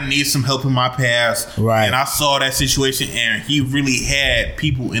 Right. I didn't need some help in my past. Right. And I saw that situation, and he really had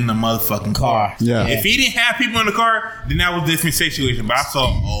people in the motherfucking car. Yeah. If he didn't have people in the car, then that was a different situation. But I saw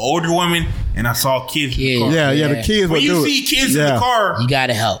older women and I saw kids in the car. Yeah, yeah, Yeah. the kids would When you do see it. kids in Yeah. the car, You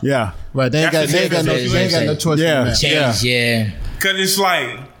gotta help. Yeah. Right, they ain't got, That's they ain't got, no, the they ain't got no choice. Yeah. in that. Change, yeah. because it's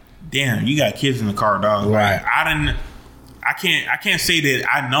like, damn, you got kids in the car, dog. Right. Like, I can't say that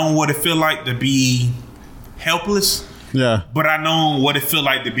I know what it feel like to be helpless. Yeah. But I know what it feel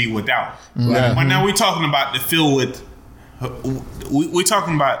like to be without. Yeah. But now we talking about the feel with. We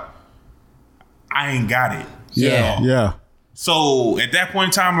talking about. I ain't got it. Yeah. Yeah. So at that point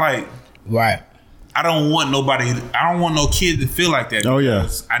in time, like Right. I don't want nobody. I don't want no kid to feel like that. Oh yeah,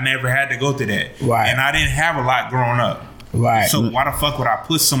 I never had to go through that, right? And I didn't have a lot growing up, right? So why the fuck would I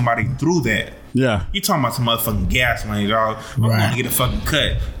put somebody through that? Yeah, you talking about some motherfucking gas money, dog? I'm gonna get a fucking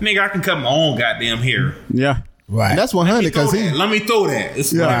cut, nigga. I can cut my own goddamn hair. Yeah, right. And that's 100 because let me throw that.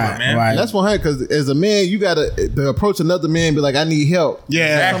 It's whatever, man. Right. And that's 100 because as a man, you gotta to approach another man and be like, I need help. Yeah,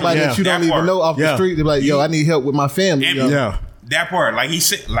 exactly. Somebody that you don't even know off the street, they're like, yo, I need help with my family. Yeah, that part, like he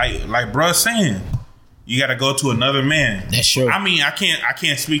said, like bruh saying. You got to go to another man. That's true. I mean, I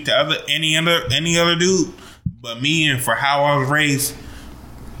can't speak to any other dude, but me and for how I was raised,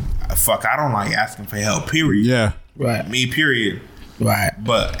 fuck, I don't like asking for help. Period. Yeah. Right. Me. Period. Right.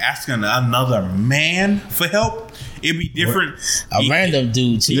 But asking another man for help, it'd be different. A random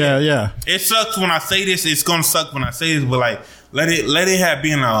dude too. Yeah. It sucks when I say this. It's gonna suck when I say this. But like, let it have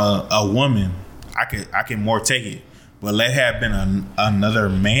been a woman. I can more take it. But let it have been another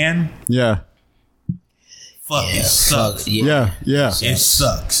man. Yeah. Fuck, it sucks. Yeah. It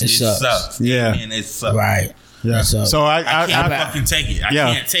sucks. It sucks. Yeah. And it sucks. Right. Yeah. So I can't fucking take it. I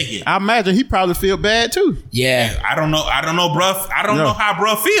can't take it. I imagine he probably feel bad too. Yeah. I don't know, bruh. I don't know how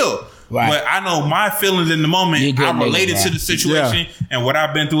bruh feel. Right. But I know my feelings in the moment. I related to the situation and what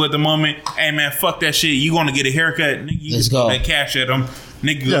I've been through at the moment. Hey man, fuck that shit. You gonna get a haircut, nigga? You Let's go. That cash at them,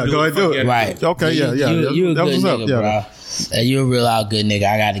 nigga. Go ahead, do it. Right. Okay. You a good nigga, bro. You're a real out good nigga.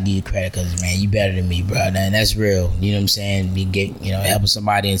 I gotta give you credit because man, you better than me, bro. And that's real. You know what I'm saying? You get, helping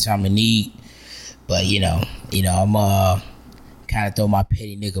somebody in time of need. But I'm kind of throw my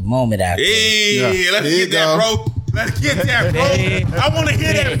petty nigga moment out there. Hey, let's get that, bro. Let's get that, bro. I want to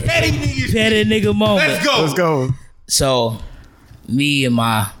hear that petty nigga moment. Let's go. So, me and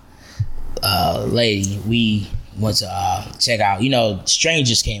my lady, we went to check out.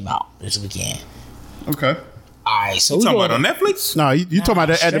 Strangers came out this weekend. Okay. All right, so you talking about on Netflix? No, you talking about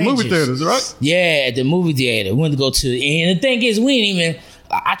that at the movie theaters, right? Yeah, at the movie theater. We went to go to, and the thing is, we ain't even.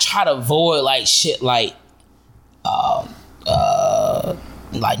 I try to avoid like shit like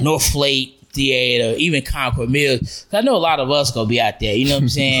North Lake Theater, even Concord Mills. I know a lot of us gonna be out there. You know what I'm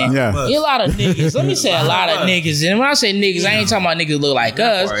saying? Yeah. A lot of niggas. Let me say a lot of niggas. And when I say niggas, I ain't talking about niggas look like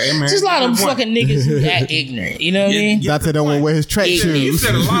us. Just a lot of them fucking niggas who act ignorant. You know what I mean? Not that they won't wear his track shoes. You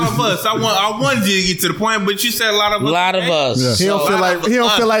said a lot of us. I wanted you to get to the point, but you said a lot of us. A lot of us. Yeah. He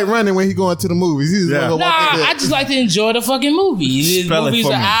don't feel like running when he going to the movies. He's just gonna walk in there. I just like to enjoy the fucking movie. The movie's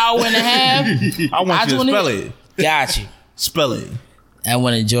an hour and a half. I want you to spell it. Got you. Spell it. I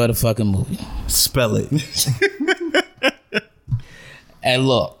want to enjoy the fucking movie. Spell it. And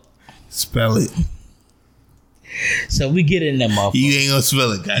look. Spell it. So we get in there, motherfucker. You ain't gonna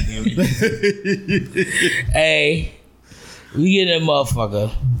spell it, goddamn it. Hey, we get in there,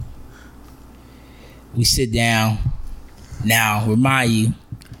 motherfucker. We sit down. Now, remind you,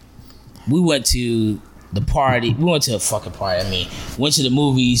 we went to the party. We went to a fucking party. Went to the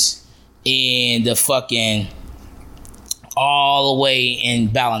movies in the fucking all the way in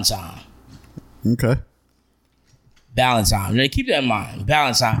Ballantyne. Okay. Ballantyne. Now, keep that in mind.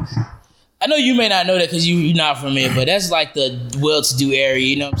 Ballantyne. I know you may not know that because you're not from here, but that's like the well-to-do area.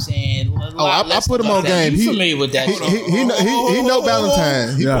 You know what I'm saying? I put him on game. You familiar with that? He know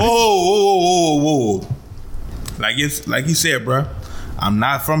Ballantyne. Whoa. Like you said, bro. I'm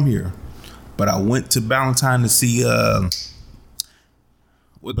not from here, but I went to Ballantyne to see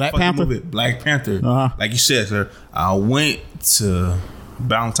Black Panther. Black Panther. Uh-huh. Like you said, sir. I went to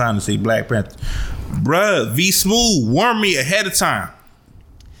Ballantyne to see Black Panther. Bruh, V Smoove warned me ahead of time.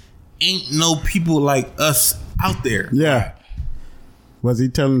 Ain't no people like us out there. Yeah. Was he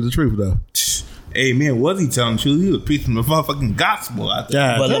telling the truth though? Hey man, was he telling the truth? He was preaching the motherfucking gospel out there.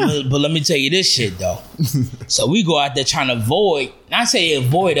 Yeah. But let me tell you this shit though. So we go out there trying to avoid, not say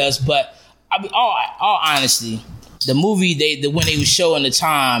avoid us, but I mean, all honesty, the movie when they was showing the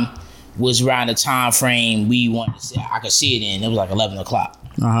time was around the time frame we wanted to see. I could see it in. It was like 11 o'clock.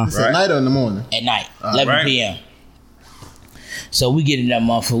 It's at night or in the morning? At night, 11 p.m. So we get in that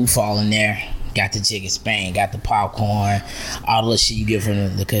motherfucker, we fall in there, got the tickets, bang, got the popcorn, all the shit you get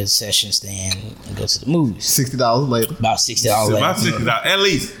from the concession stand and go to the movies. $60 later. About $60 later. About $60. At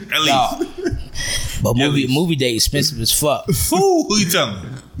least. But movie day expensive as fuck. Who you telling?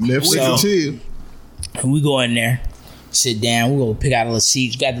 Netflix and chill. And we go in there, sit down, we go pick out a little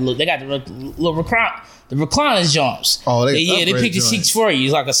seats. They got the little recliners joints. Oh, they pick the joints. seats for you.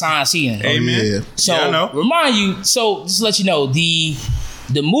 It's like assigned seating. Amen. Yeah. So I know. remind you. So just to let you know, the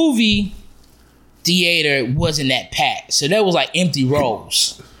movie theater wasn't that packed. So there was like empty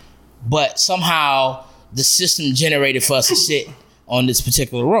rows, but somehow the system generated for us to sit on this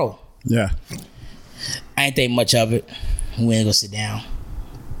particular row. Yeah. I ain't think much of it. We went to go sit down.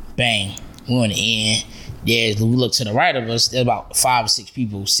 Bang. We on the end. We look to the right of us. There's about 5 or 6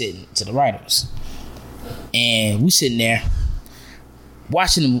 people sitting to the right of us, and we sitting there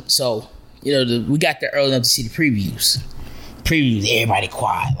watching them. So we got there early enough to see the previews. Everybody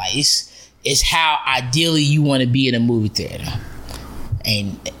quiet. Like it's how ideally you want to be in a movie theater,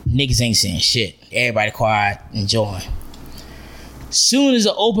 and niggas ain't saying shit. Everybody quiet, enjoying. Soon as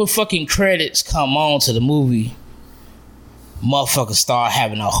the open fucking credits come on to the movie, motherfuckers start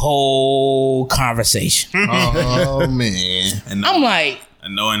having a whole conversation. Oh man. I'm like,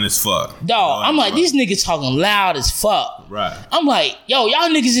 annoying as fuck. Dog, I'm like, these niggas talking loud as fuck. Right. I'm like, yo, y'all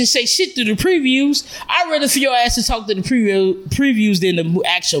niggas didn't say shit through the previews. I'd rather for your ass to talk to the previews than the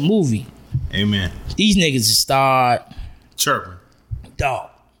actual movie. Amen. These niggas just start chirping. Dog.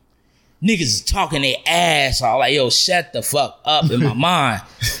 Niggas is talking their ass off. Like, yo, shut the fuck up in my mind.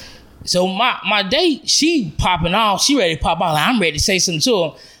 So my date, she popping off. She ready to pop off. Like, I'm ready to say something to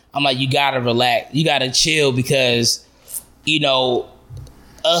him. I'm like, you gotta relax. You gotta chill because,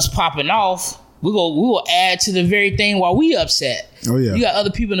 us popping off, we will add to the very thing while we upset. Oh yeah. You got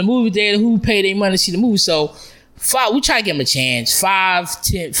other people in the movie theater who pay their money to see the movie. So we try to give them a chance. 5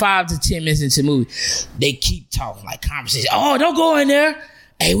 to 10 minutes into the movie, they keep talking like conversation. Oh, don't go in there.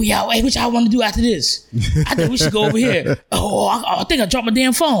 Hey, what y'all want to do after this? I think we should go over here. Oh, I think I dropped my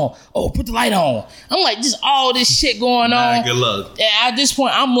damn phone. Oh, put the light on. I'm like, just all this shit going on. Good luck. And at this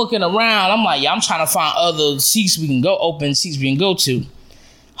point, I'm looking around. I'm like, I'm trying to find other seats we can go, open seats we can go to.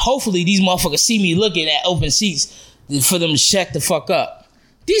 Hopefully, these motherfuckers see me looking at open seats for them to shut the fuck up.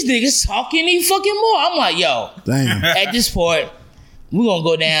 These niggas talking even fucking more. I'm like, yo. Damn. At this point, we're gonna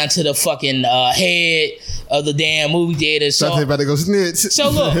go down to the fucking head of the damn movie theater. So about to go snitch. So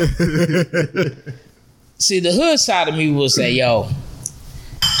look, see, the hood side of me will say, yo,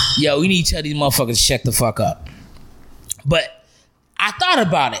 we need to tell these motherfuckers to shut the fuck up. But I thought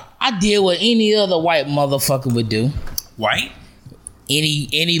about it. I did what any other white motherfucker would do. White?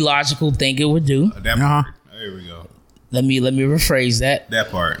 Any logical thinker would do. That part. There we go. Let me rephrase that.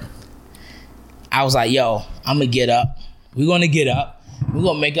 That part. I was like, yo, I'm gonna get up. We're gonna get up. We're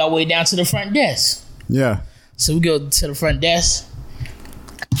gonna make our way down to the front desk. Yeah. So we go to the front desk.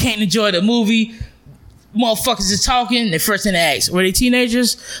 I can't enjoy the movie. Motherfuckers is talking. The first thing they ask, were they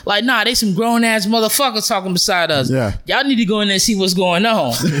teenagers? Like, nah, they some grown ass motherfuckers talking beside us. Yeah. Y'all need to go in there and see what's going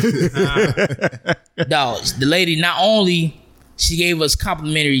on. Dog, the lady not only she gave us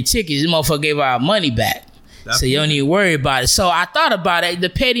complimentary tickets, this motherfucker gave our money back. So you don't need to worry about it. So I thought about it. The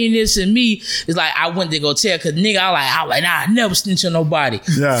pettiness in me is like, I went to go tell, cause nigga, I was like, nah, I never snitch on nobody.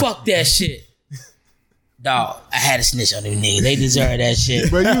 Yeah. Fuck that shit. Dog, I had to snitch on them niggas. They deserve that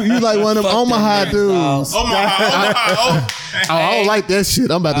shit. Bro, you like one of them Omaha dudes. Omaha. I don't like that shit.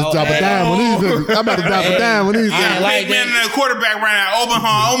 I'm about to drop a dime on these niggas. I'm about to drop a dime on these I niggas. like Man, that. the quarterback right now.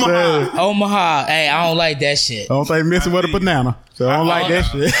 Omaha. Hey, I don't like that shit. I don't think messing with a banana. So I don't like that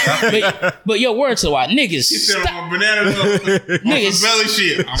shit. But yo, word to the wild. Niggas, He said stop, on banana Niggas, belly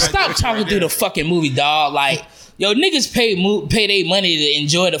shit. stop talking through the fucking movie, dog. Like, yo, niggas pay their money to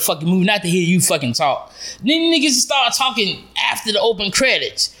enjoy the fucking movie, not to hear you fucking talk. Then niggas start talking after the open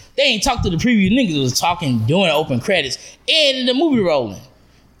credits. They ain't talk to the preview. Niggas was talking during the open credits and the movie rolling.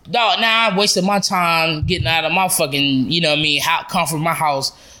 Dog, now I wasted my time getting out of my fucking, comfort of my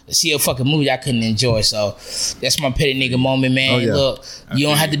house to see a fucking movie I couldn't enjoy. So that's my petty nigga moment, man. Oh, yeah. Look, you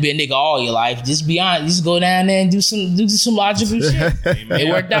don't have to be a nigga all your life. Just be honest. Just go down there and do some logical shit. It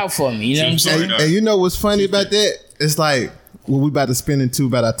worked out for me. You know what I'm saying? And you know what's funny about that? It's like what we about to spin into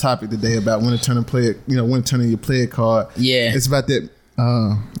about our topic today about when to turn a player, when to turn in your player card. Yeah. It's about that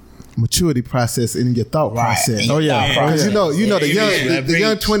maturity process in your thought process. Oh yeah. Because you know the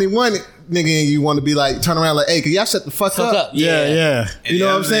young 21 nigga in you want to be like turn around like, hey, can y'all shut the fuck up? Yeah. You know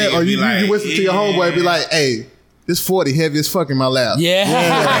what I'm saying? Or you whisper to your homeboy and be like, hey, this 40 heavy as fuck in my lap. Yeah.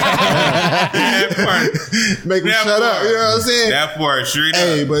 That part. Make him That shut up. part. You know what I'm saying? That part, straight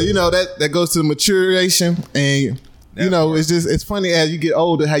Hey, up. but that goes to the maturation, and it's funny as you get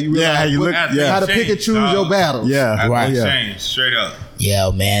older how you realize how you look. Yeah. how to pick and choose your battle. Yeah. Right. Change, straight up.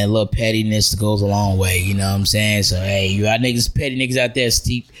 Yeah, man, a little pettiness goes a long way. You know what I'm saying? So, hey, you got niggas, petty niggas out there,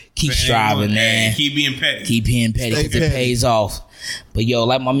 keep striving, man. Keep being petty. Keep being petty Stay because it petty. pays off. But, yo,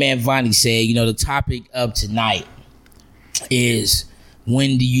 like my man Vonnie said, the topic of tonight is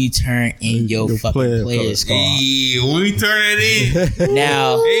when do you turn in your fucking player's card? Hey, when we turn it in.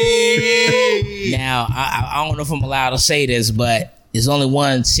 Now, Hey. I don't know if I'm allowed to say this, but there's only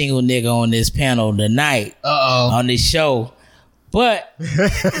one single nigga on this panel tonight on this show. But we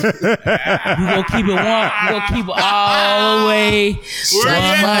gonna keep it one. We gonna keep it all the way.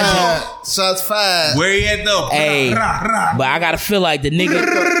 Shots fired. Where you at though? Hey, but I gotta feel like the nigga.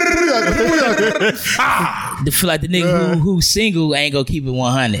 To feel like the nigga who's single ain't gonna keep it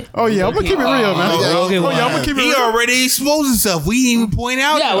 100. Oh yeah, I'm gonna keep it real, man. Okay, I'm gonna keep it real. He already exposed himself. We didn't even point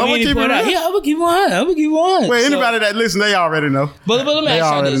out. Yeah, I'm gonna keep it real. Yeah, I'm gonna keep it 100. I'm gonna keep it 100. Wait, anybody that listen, they already know. But let me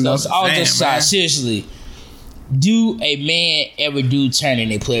ask you this though. All Damn, just man. seriously. Do a man ever do turn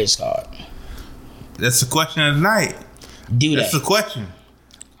in a player's card? That's the question of the night. Do That's that? the question.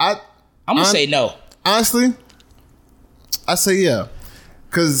 I'm gonna say no. Honestly, I say yeah.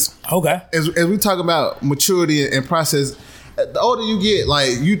 Because Okay. as we talk about maturity and process, the older you get,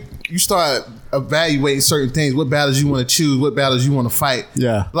 like you start evaluating certain things. What battles you want to choose? What battles you want to fight?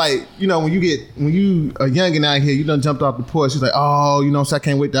 Yeah. Like, you know, when you a youngin' out here, you done jumped off the porch. You're like, oh, you know, so I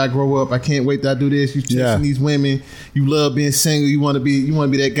can't wait till I grow up. I can't wait till I do this. You chasing these women. You love being single. You want to be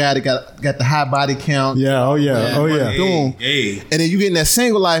that guy that got the high body count. Yeah. Oh yeah. Oh yeah. Hey. And then you get in that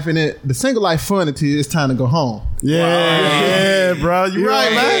single life, and then the single life fun until it's time to go home. Yeah, bro. You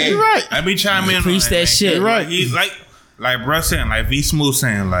right, man. You right. Let me chime in. Preach that shit. You're right. He's like bro saying, like V Smoove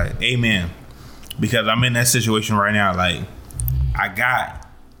saying, like, amen. Because I'm in that situation right now. Like, I got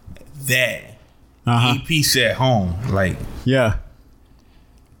that piece at home. Like, Yeah.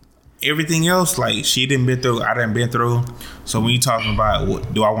 everything else, like, she didn't been through, I didn't been through. So when you talking about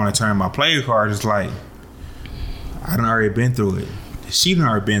what do I want to turn my player card, it's like, I done already been through it. She done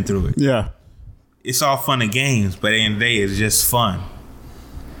already been through it. Yeah. It's all fun and games, but at the end of the day, it's just fun.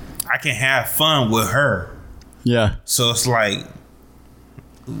 I can have fun with her. Yeah. So it's like,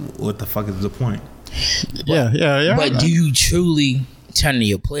 what the fuck is the point? Yeah. But do you truly turn in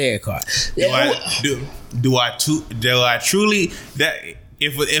your player card? Do I truly that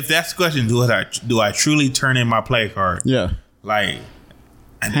if that's the question, do I truly turn in my play card? Yeah. Like,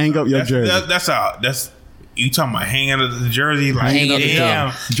 Hang up your jersey. That's you talking about hanging up the jersey? Like, Hang up the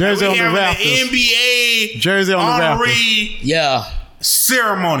damn, jersey on the having rafters. NBA Jersey on the rafters. honorary Yeah,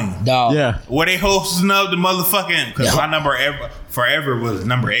 ceremony. dog. Yeah. Where they hosting up the motherfucking, because my number forever was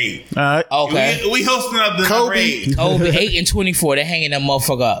number 8. All right. Okay. We hosting up the number 8. Kobe 8 and 24. They hanging that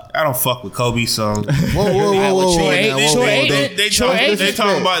motherfucker up. I don't fuck with Kobe, so Whoa. they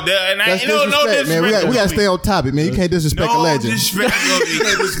talking about that, and That's no disrespect, man. We got to stay on topic, man. You can't disrespect a No legend. disrespect.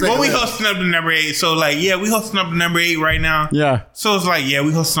 Well, we hosting up the number 8, so like, yeah, we hosting up the number 8 right now. Yeah. So it's like, yeah,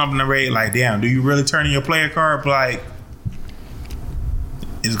 we hosting up the number 8. Like, damn, do you really turn in your player card? But like,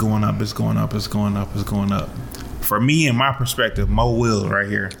 it's going up. It's going up. It's going up. It's going up. For me, in my perspective, Mo Will right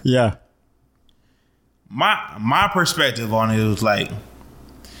here. Yeah. My perspective on it was like,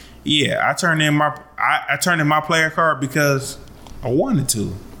 yeah, I turned in my player card because I wanted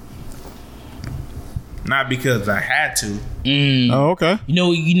to, not because I had to. Oh, okay. You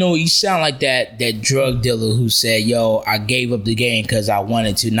know, you sound like that drug dealer who said, "Yo, I gave up the game because I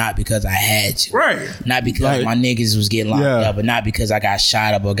wanted to, not because I had to." Right. Not because my niggas was getting locked up, but not because I got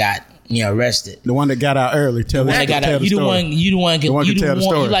shot up or got arrested. The one that got out early. You like the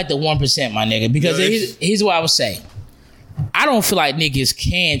 1%, my nigga. Because here's what I would say. I don't feel like niggas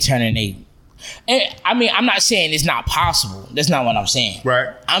can turn in a. And I mean, I'm not saying it's not possible. That's not what I'm saying. Right.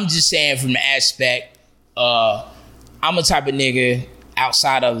 I'm just saying from the aspect, I'm a type of nigga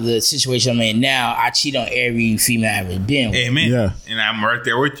outside of the situation I'm in now. I cheat on every female I've ever been with. Amen. Yeah. And I'm right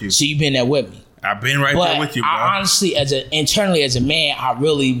there with you. So you've been there with me. I've been right there with you, bro. I honestly, internally as a man, I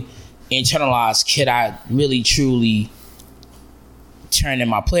really internalized, could I really truly turn in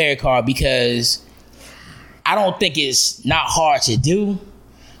my player card? Because I don't think it's not hard to do.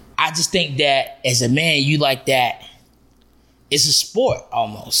 I just think that as a man, you like that. It's a sport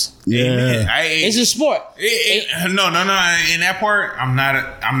almost. Yeah. It's a sport. No. In that part, I'm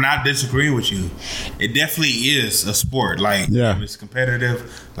not disagreeing with you. It definitely is a sport. Like, if it's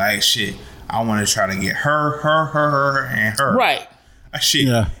competitive, like, shit, I want to try to get her, and her. Right. Shit,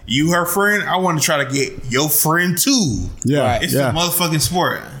 you her friend, I want to try to get your friend too. Yeah. Right. It's a motherfucking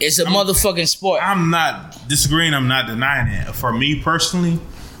sport. It's a motherfucking sport. I'm not disagreeing. I'm not denying it. For me personally,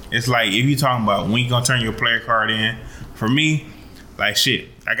 it's like, if you talking about when you gonna turn your player card in, for me, like, shit,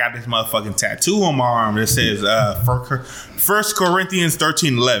 I got this motherfucking tattoo on my arm that says 1 Corinthians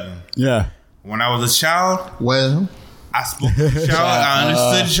 13:11. Yeah. When I was a child, I spoke to the child, I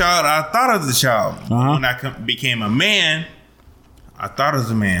understood the child, I thought of the child. When I became a man, I thought as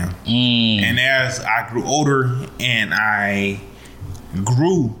a man. And as I grew older and I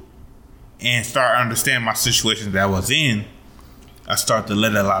grew and started understanding my situations that I was in, I started to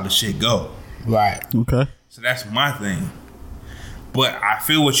let a lot of shit go. Right. Okay. So that's my thing. But I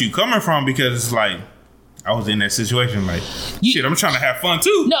feel what you coming from, because it's like, I was in that situation like, shit, I'm trying to have fun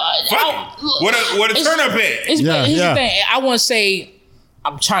too. No, what a turn up at? Here's the thing. I wouldn't say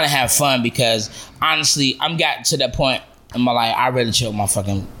I'm trying to have fun because honestly, I'm gotten to that point in my life. I'd rather chill with my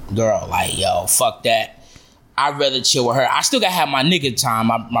fucking girl. Like, yo, fuck that. I'd rather chill with her. I still gotta have my nigga time,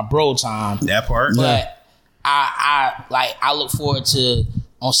 my bro time. That part. But I look forward to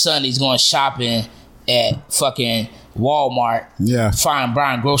on Sundays going shopping at fucking Walmart. Yeah.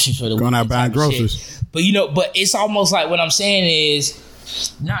 Buying groceries for the going out buying groceries. Shit. But but it's almost like what I'm saying is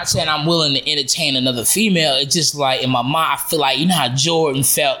not saying I'm willing to entertain another female. It's just like in my mind, I feel like you know how Jordan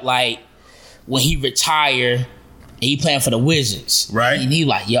felt like when he retired and he playing for the Wizards. Right. And he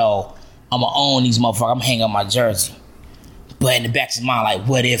like, yo, I'm gonna own these motherfuckers. I'm gonna hang up my jersey. But in the back of his mind, like,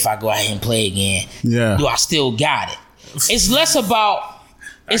 what if I go out here and play again? Yeah. Do I still got it? It's less about.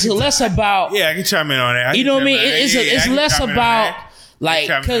 Yeah, I can chime in on that. You know what I mean? It's less about like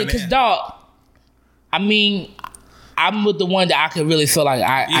because dog. I mean, I'm with the one that I can really feel like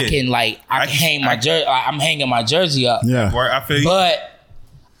I can hang my jersey. I'm hanging my jersey up. Yeah, I feel you. But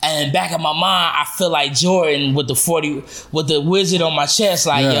and in the back of my mind, I feel like Jordan with the 40 with the wizard on my chest.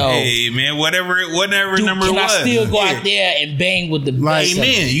 Like, yo, hey man, whatever number it was. Can I still go out there and bang with the best?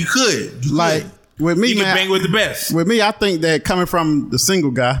 Man, you could. With me, you man, can bang with the best. With me, I think that coming from the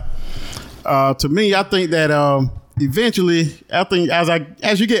single guy, to me, I think that eventually, I think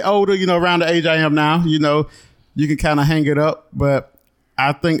as you get older, you know, around the age I am now, you know, you can kind of hang it up. But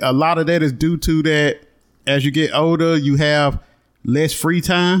I think a lot of that is due to that as you get older, you have less free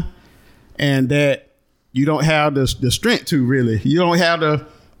time, and that you don't have the strength to really. You don't have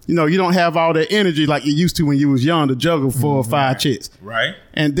you don't have all the energy like you used to when you was young to juggle 4 or 5 chicks. Right.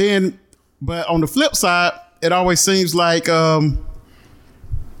 And then, but on the flip side, it always seems like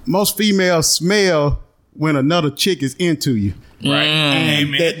most females smell when another chick is into you. Right.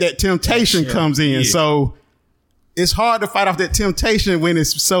 And that temptation comes in. Yeah. So it's hard to fight off that temptation when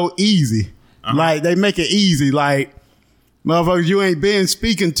it's so easy. Uh-huh. Like they make it easy. Like, motherfuckers you ain't been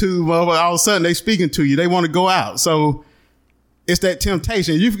speaking to, motherfuckers, all of a sudden they speaking to you. They want to go out. So it's that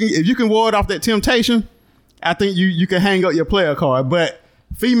temptation. If you can ward off that temptation, I think you can hang up your player card. But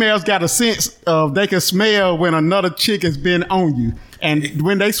females got a sense of they can smell when another chick has been on you. And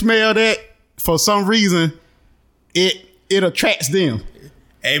when they smell that, for some reason, it attracts them.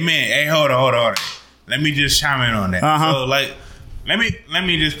 Hey man, hey, hold on. Let me just chime in on that. Uh-huh. So like, let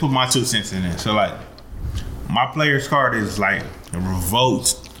me just put my 2 cents in there. So like, my player's card is like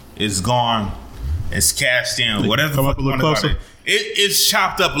revoked, it's gone, it's cashed in, whatever the fuck you want to call it. It's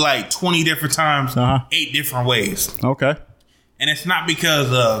chopped up like 20 different times, 8 different ways. Okay. And it's not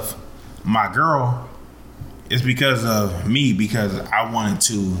because of my girl, it's because of me, because I wanted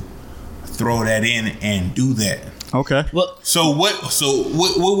to throw that in and do that. Okay. Well, so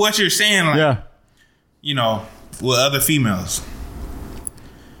what you're saying, like, you know, with other females,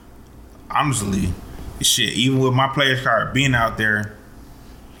 honestly, shit, even with my player's card being out there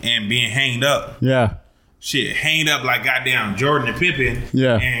and being hanged up, shit, hanged up like goddamn Jordan and Pippen,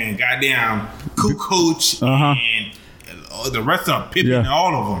 and goddamn Kukoc, and the rest of them, Pippen and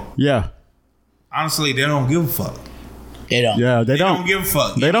all of them. Yeah. Honestly, they don't give a fuck. They don't. Yeah, they don't give a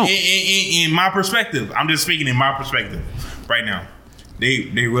fuck. They don't. In my perspective, I'm just speaking in my perspective right now.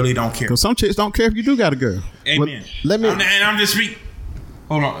 They really don't care. Because some chicks don't care if you do got a girl. Amen. I'm just speaking.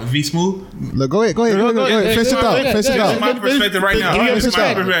 Hold on, V Smoove. Look, go ahead. Finish your thought. Finish your thought. My perspective right now.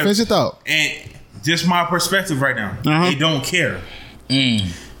 Finish your thought. And just my perspective right now. They don't care.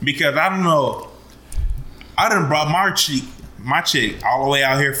 Because I don't know. I done brought my chick all the way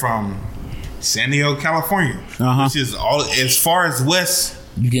out here from San Diego, California, which is all as far as west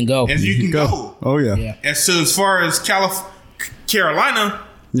you can go. As you can go. Oh yeah. And so as far as Carolina,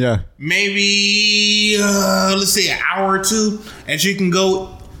 maybe let's say an hour or 2, as you can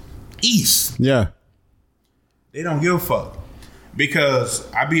go east. Yeah. They don't give a fuck.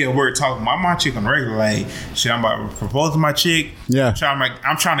 Because I be at work talking about my chick on the regular, like, shit, I'm about to propose to my chick. Yeah.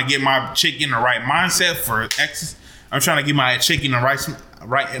 I'm trying to get my chick in the right mindset for X. I'm trying to get my chick in the right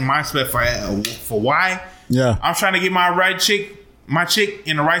mindset for Y. Yeah. I'm trying to get my chick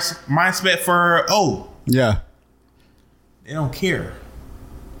in the right mindset for O. Yeah. They don't care.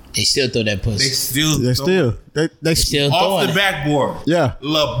 They still throw that pussy. They still off the backboard. Yeah.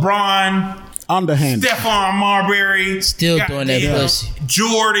 LeBron. Underhand. Stephon Marbury. Still throwing that pussy.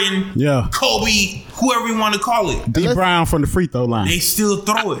 Jordan. Yeah. Kobe. Whoever you want to call it. D. Brown from the free throw line. They still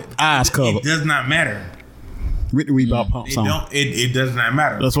throw it. Eyes covered. It does not matter. with the Reebok pumps on. It does not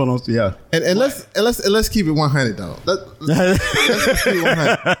matter. That's what I'm. Yeah. And let's keep it 100 though. Let's keep it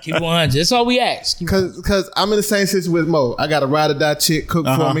 100. Keep it 100. That's all we ask. Cause I'm in the same situation with Mo. I got a ride or die chick, cook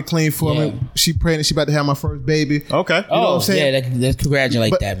for me, clean for me. She pregnant. She about to have my first baby. Okay. You know what I'm saying? Yeah, let's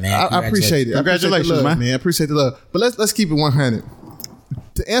congratulate that, man. I appreciate it. Congratulations, man. I appreciate the love. But let's keep it 100.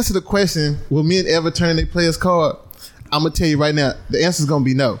 To answer the question, will men ever turn their players card? I'm gonna tell you right now, the answer's gonna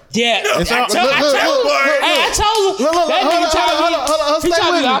be no. Yeah, I told him. Hold on,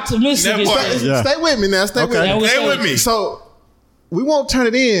 Stay optimistic. Stay with me now. Stay with me. So we won't turn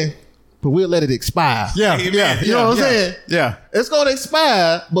it in, but we'll let it expire. Yeah. You know what I'm saying? Yeah. It's gonna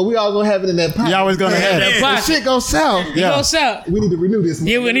expire, but we all gonna have it in that pot. You always gonna have that pot. Shit goes south. We need to renew this.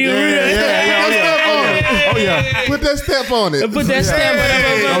 Yeah, we need to renew it. Oh yeah. Put that step on it. Put that stamp on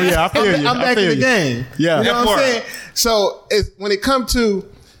it. Oh yeah, I feel you. I'm back in the game. Yeah. You know what I'm saying? So when it comes to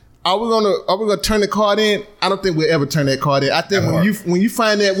are we gonna turn the card in? I don't think we'll ever turn that card in. I think when you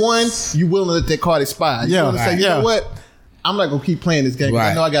find that one, you willing to let that card expire. You willing to say, you know what? I'm not gonna keep playing this game.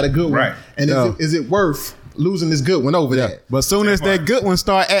 I know I got a good one. Right. And is it worth losing this good one over that? But as soon as that good one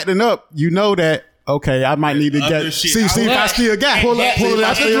start acting up, you know that okay, I might need to get see if I still got pull it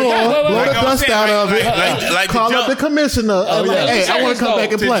out the drawer, blow the dust out of it, like call up the commissioner. Hey, I want to come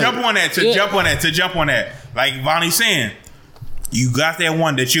back and play. To jump on that. Like Vonnie's saying, you got that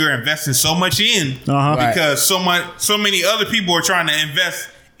one that you're investing so much in because so many other people are trying to invest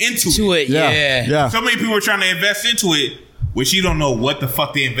into it. Yeah. So many people are trying to invest into it, which you don't know what the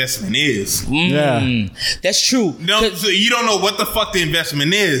fuck the investment is. That's true. No, so you don't know what the fuck the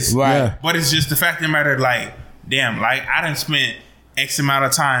investment is. Right. Yeah. But it's just the fact of the matter, like, damn, like I done spent X amount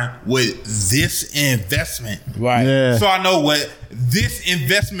of time with this investment. Right. Yeah. So I know what this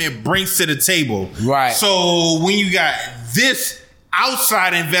investment brings to the table. Right. So when you got this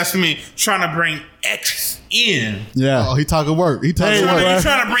outside investment trying to bring X in. Yeah. Oh, he talking work. He talking work. He's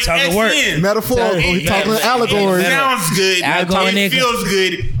trying to bring X in. Metaphorical. He talking allegory. It sounds good. It feels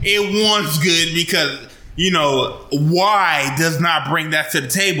good. It wants good because, you know, Y does not bring that to the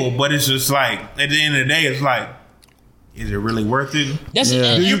table. But it's just like, at the end of the day, it's like, is it really worth it?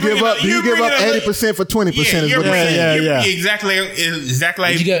 Do you give up 80% for 20%? Exactly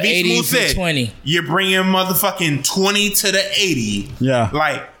like Smoove said. 20. You're bringing motherfucking 20 to the 80. Yeah.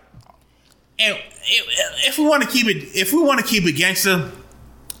 Like, and if we want to keep it gangster,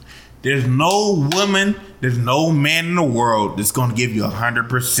 there's no woman, there's no man in the world that's going to give you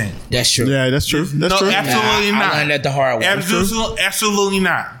 100%. That's true. Yeah, that's true. That's true. Absolutely not. I learned that the hard way. Absolutely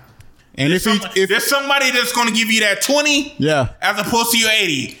not. And if there's somebody that's going to give you that 20, as opposed to your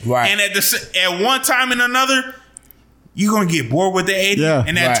 80, right? And at one time and another, you're going to get bored with the 80,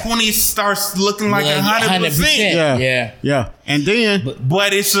 and that 20 starts looking like 100%. Yeah. And then,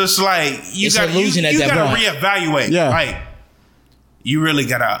 but it's just like you got to reevaluate. Yeah. Like you really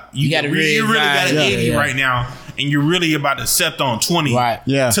gotta 80 right now, and you're really about to step on 20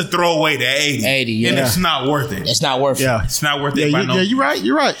 to throw away the 80. And it's not worth it. It's not worth it. It's not worth it.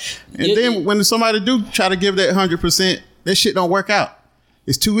 You're right. And then when somebody do try to give that 100%, that shit don't work out.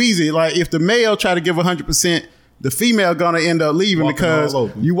 It's too easy. Like if the male try to give 100%, the female gonna end up leaving because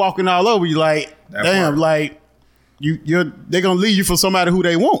you walking all over. You like, damn, like they're gonna leave you for somebody who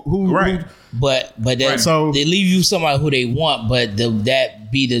they want. But so they leave you somebody who they want, but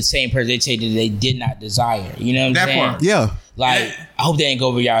that be the same person they say that they did not desire. You know what I'm saying? Part. Yeah. Like I hope they ain't go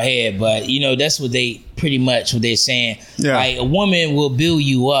over y'all head, but you know that's what they pretty much what they're saying. Yeah. Like a woman will build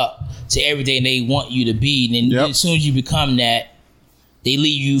you up to everything they want you to be, and then as soon as you become that, they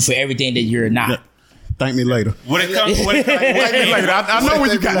leave you for everything that you're not. Yep. Thank me later. When it comes, thank me later. I know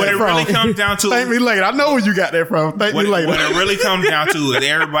where you got that from. Really comes down to thank me later. I know where you got that from. Thank me later. What it really comes down to is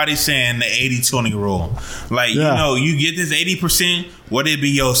everybody saying the 80-20 rule. Like, you know, you get this 80%, whether it be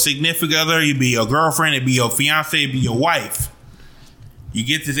your significant other, it be your girlfriend, it be your fiance, it be your wife. You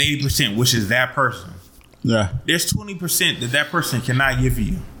get this 80%, which is that person. Yeah. There's 20% that person cannot give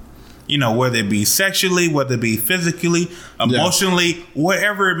you. You know, whether it be sexually, whether it be physically, emotionally,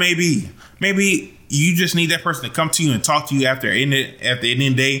 whatever it may be. Maybe you just need that person to come to you and talk to you at the end of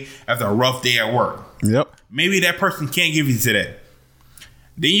the day, after a rough day at work. Yep. Maybe that person can't give you to that.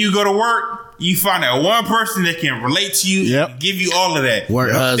 Then you go to work, you find that one person that can relate to you and give you all of that.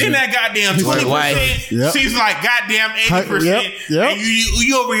 Then that goddamn 20% seems like goddamn 80%. And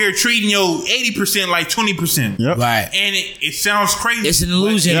you over here treating your 80% like 20%. Yep. Right. And it sounds crazy. It's an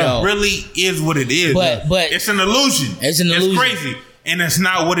illusion, though. It really is what it is. But it's an illusion. It's crazy. And that's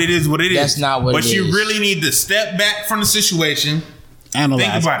not what it is. That's not what it is. But you really need to step back from the situation.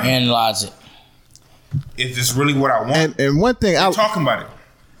 Analyze it. Is this really what I want? And one thing talking about it.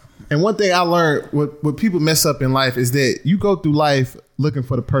 And one thing I learned, what people mess up in life is that you go through life looking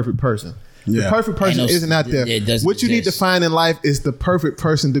for the perfect person. The perfect person isn't out there. What you need to find in life is the perfect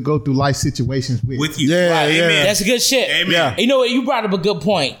person to go through life situations with. You. Yeah, right. yeah. Amen. That's a good shit. Amen. Yeah. You know what? You brought up a good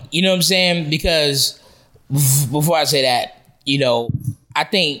point. You know what I'm saying? Because before I say that, you know, I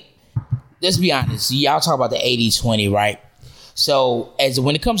think, let's be honest. Y'all talk about the 80-20, right? So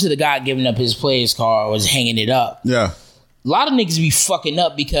when it comes to the guy giving up his player's card or was hanging it up, Yeah. a lot of niggas be fucking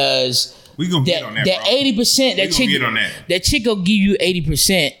up because we gonna get on that, that 80%, that chick will give you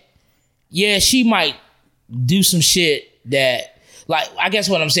 80%. Yeah, she might do some shit that, like, I guess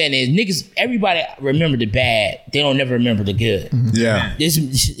what I'm saying is niggas, everybody remember the bad. They don't never remember the good. Yeah.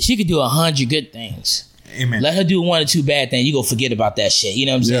 She could do 100 good things. Amen. Let her do 1 or 2 bad things. You go forget about that shit. You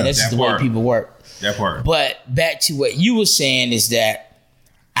know what I'm saying? Yeah. That's just the way people work. That part. But back to what you were saying is that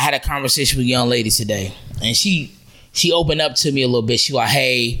I had a conversation with a young lady today, and she opened up to me a little bit. She was like,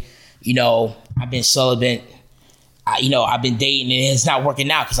 hey, you know, I've been celibate. I've been dating and it's not working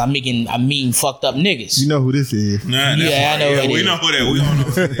out because I'm meeting fucked up niggas. You know who this is? Nah, yeah, I know. Yeah, we know who that. We don't know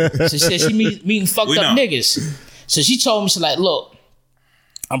who that is. So she said she meeting fucked up niggas. So she told me, she's like, look,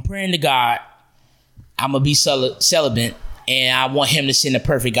 I'm praying to God, I'm gonna be celibate, and I want him to send a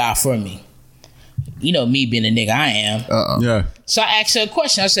perfect guy for me. You know me being a nigga I am. Yeah. So I asked her a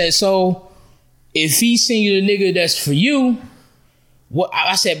question. I said, so if he send you the nigga that's for you, what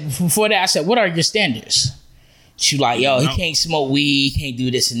I said before that, I said, what are your standards? She like, yo, he can't smoke weed, he can't do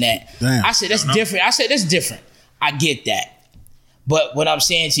this and that. Damn. I said, that's different. I said, that's different. I get that. But what I'm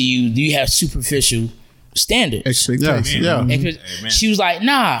saying to you, do you have superficial standards? Expectations. Yeah. She was like,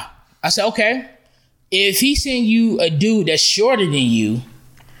 nah. I said, okay. If he send you a dude that's shorter than you,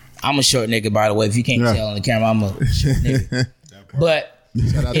 I'm a short nigga, by the way. If you can't tell on the camera, I'm a short nigga. But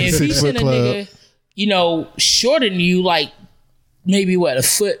if he send a nigga, you know, shorter than you, like maybe a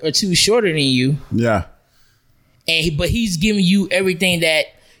foot or two shorter than you. Yeah. But he's giving you everything that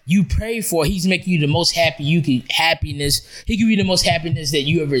you pray for. He's making you the most happy happiness. He give you the most happiness that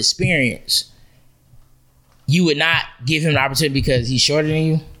you ever experienced. You would not give him an opportunity because he's shorter than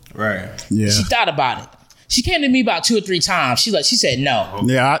you. Right. Yeah. She thought about it. She came to me about 2 or 3 times. She said no.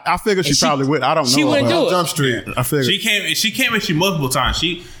 Yeah, I figured she probably would. I don't know. She wouldn't do it. Jump Street. I figured. She came with you multiple times.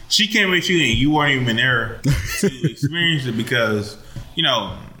 She came with you and you weren't even there to experience it because, you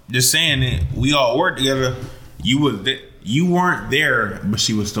know, just saying that we all worked together. You weren't there, but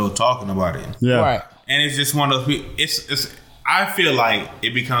she was still talking about it. Yeah. Right. And it's just one of those. It's. I feel like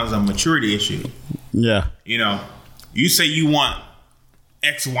it becomes a maturity issue. Yeah. You know, you say you want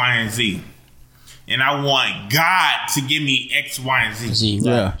X, Y, and Z, and I want God to give me X, Y, and Z. Right.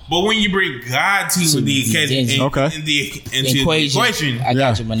 Yeah. But when you bring God to into the equation, I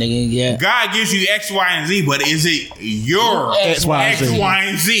got you, my nigga. Yeah. God gives you X, Y, and Z, but is it your X, Y,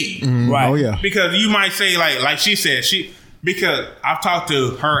 and Z? Right. Oh yeah. Because you might say like she said, because I've talked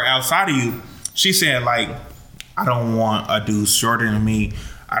to her outside of you, she said like, I don't want a dude shorter than me.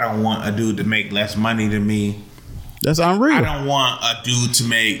 I don't want a dude to make less money than me. That's unreal. I don't want a dude to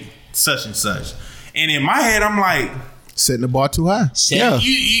make such and such. And in my head, I'm like, setting the bar too high. Yeah.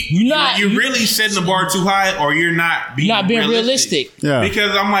 You're really setting the bar too high, or you're not being realistic. Yeah.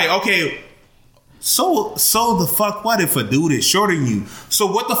 Because I'm like, okay, so the fuck what if a dude is shorter than you? So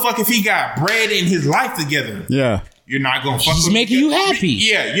what the fuck if he got bread in his life together? Yeah. You're not gonna fuck He's with him. making you happy.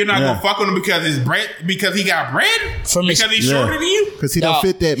 Yeah, you're not gonna fuck with him because his bread, because he got bread, because he's shorter than you. Because he don't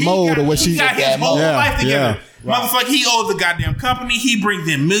fit that mold of what she got his whole life together. Yeah. Motherfucker, he owes the goddamn company. He brings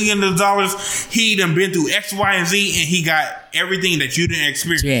in millions of dollars. He done been through X, Y, and Z, and he got everything that you didn't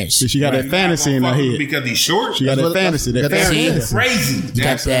experience. So she got that fantasy in her head. Because he's short. She got that fantasy. That's crazy.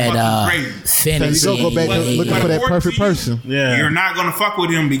 That's crazy. Fantasy. So you go back looking for that perfect person. Yeah. You're not gonna fuck with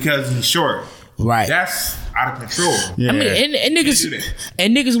him because he's short. Right. That's out of control. Yeah. I mean,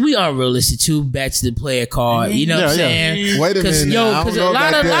 and niggas, we unrealistic too. Back to the player card. You know what I'm saying? Wait a minute. Because a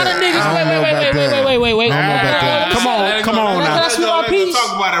lot of niggas. Wait. Come on now. Can I speak my piece?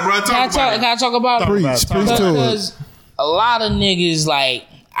 Talk about it, bro. Can I talk about it? Preach to it. Because a lot of niggas, like,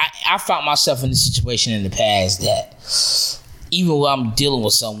 I found myself in a situation in the past that even when I'm dealing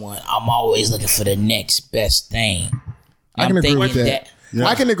with someone, I'm always looking for the next best thing. I can agree with that. Yeah.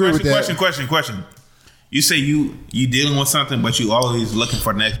 I can agree with that. Question. You say you dealing with something, but you always looking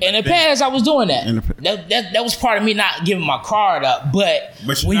for the next. In the past, I was doing that. That was part of me not giving my card up. But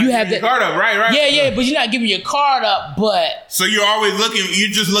when you have that card up, right? Yeah. But you're not giving your card up. But so you're always looking. You're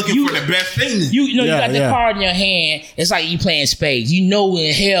just looking for the best thing. You got the card in your hand. It's like you playing spades. You know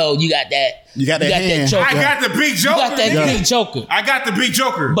in hell you got that. You got that joker. I got the big joker. You got that big joker. I got the big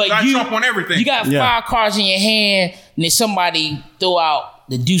joker. But I trump on everything. You got 5 cards in your hand, and then somebody throw out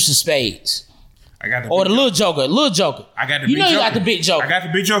the deuce of spades. I got the or the little joker. I got the you big know joker. you got the big joker. I got the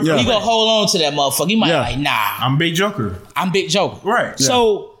big joker. Yeah. You gonna hold on to that motherfucker. You might be like, nah. I'm big joker. I'm big joker. Right.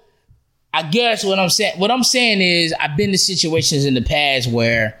 So I guess what I'm saying is I've been in situations in the past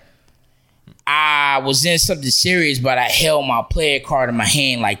where I was in something serious, but I held my player card in my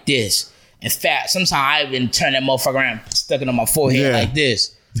hand like this. In fact, sometimes I even turn that motherfucker around, stuck it on my forehead like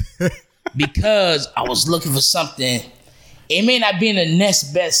this. Because I was looking for something. It may not be the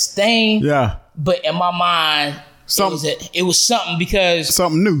next best thing. Yeah. But in my mind, it was something because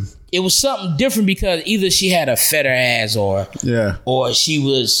something new. It was something different because either she had a fatter ass or she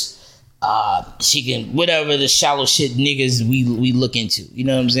was she can whatever the shallow shit niggas we look into. You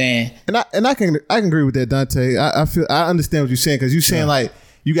know what I'm saying? And I can agree with that, Dante. I understand what you're saying because you're saying like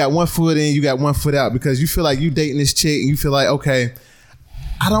you got one foot in, you got one foot out because you feel like you dating this chick and you feel like, okay,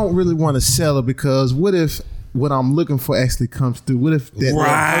 I don't really want to sell her because what if what I'm looking for actually comes through? What if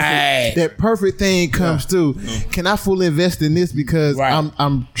that perfect thing comes through? Can I fully invest in this because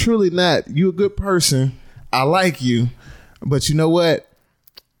I'm truly not. You're a good person. I like you, but you know what?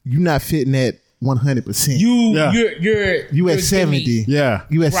 You're not fitting that 100%. You at 70. Yeah,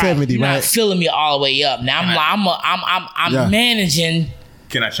 you at 70. You're right? not filling me all the way up. Now I'm managing.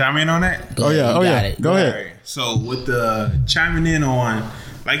 Can I chime in on that? Go ahead. Right. So with the chiming in on,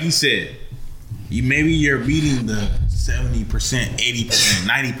 like you said, maybe you're beating the 70%, 80%,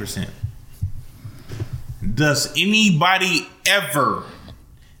 90%. Does anybody ever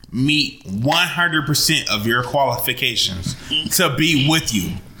meet 100% of your qualifications to be with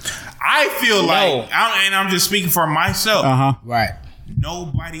you? I feel like, and I'm just speaking for myself. Right.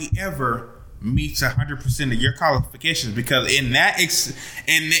 Nobody ever meets 100% of your qualifications because in that instance,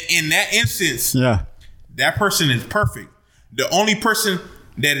 that person is perfect. The only person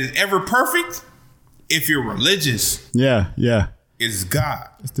that is ever perfect, if you're religious, is God.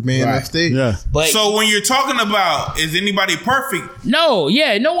 It's the man on stage. Yeah. But so when you're talking about is anybody perfect? No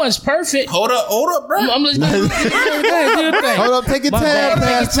one's perfect. Hold up, bro. I'm listening. Hold up, take your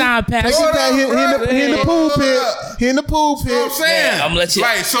time, Pastor. Take your time. He in the pulpit. He in the pulpit. So I'm saying, I'm let you.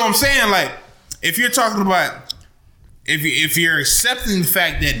 Like, so I'm saying, like, if you're talking about, if you're accepting the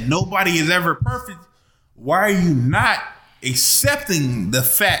fact that nobody is ever perfect, why are you not accepting the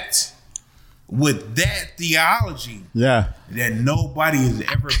fact with that theology that nobody is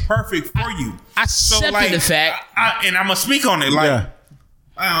ever perfect for you? I accepted the fact. And I'm going to speak on it. Like,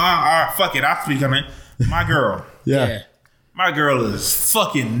 fuck it. I'll speak on it. My girl. My girl is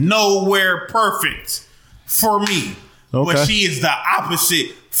fucking nowhere perfect for me. Okay. But she is the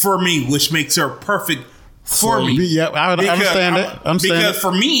opposite for me, which makes her perfect for me. Yeah, I understand that. Because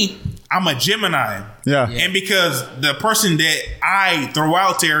for me, I'm a Gemini. Yeah. And because the person that I throw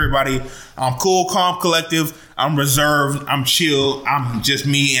out to everybody, I'm cool, calm, collective, I'm reserved, I'm chill, I'm just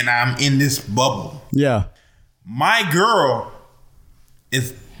me, and I'm in this bubble. Yeah. My girl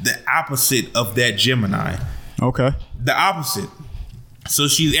is the opposite of that Gemini. Okay. The opposite. So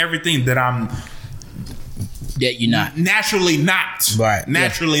she's everything that I'm you're not. Naturally not. Right.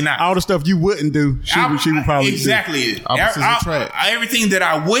 Naturally not. All the stuff you wouldn't do, she would probably exactly. do. Everything that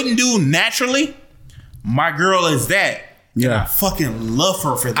I wouldn't do naturally, my girl is that. And I fucking love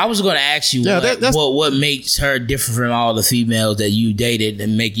her for that. I was going to ask you what makes her different from all the females that you dated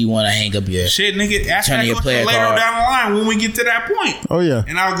and make you want to hang up your shit, nigga. Ask that your question later down the line when we get to that point. Oh yeah,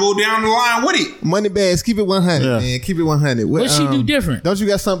 and I'll go down the line with it. Money bags, keep it 100, man. Keep it 100. What she do different? Don't you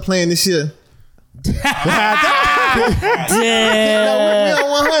got something playing this year? Damn. We on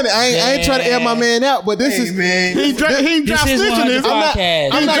 100. I ain't trying to air my man out, but this is man. He dry snitching this.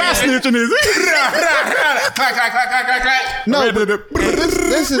 I'm not dry snitching this. No,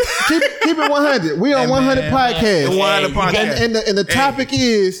 this is keep it 100. We on 100 podcast. 100 podcast. And the topic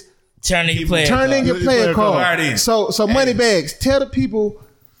is turning your player card. So money bags. Tell the people.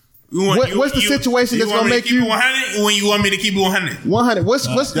 What's the situation that's gonna make you 100? When you want me to keep it 100? 100. What's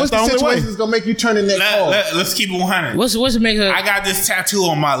the situation that's gonna make you turn in that card? Let's keep it 100. What's it make her? I got this tattoo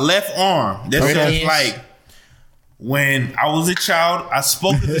on my left arm. That says like, when I was a child, I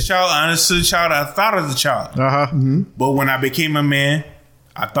spoke as a child, I understood a child, I thought as a child. But when I became a man,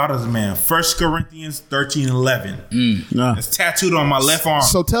 I thought as a man. 1 Corinthians 13:11. It's tattooed on my left arm.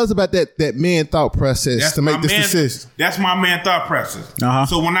 So tell us about that man thought process to make this decision. That's my man thought process.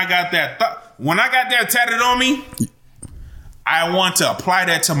 So when I got that tattooed on me, I want to apply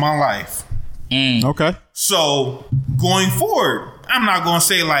that to my life. Okay. So going forward, I'm not gonna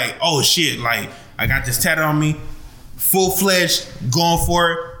say like, oh shit, like I got this tattoo on me, full-fledged, going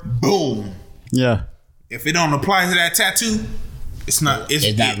for it, boom. Yeah. If it don't apply to that tattoo, it's not.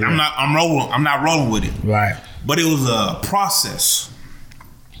 I'm not rolling with it. Right. But it was a process.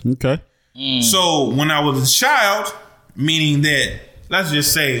 Okay. So when I was a child, meaning that, let's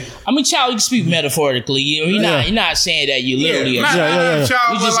just say, I mean, child, you can speak metaphorically. You're not saying that you literally not a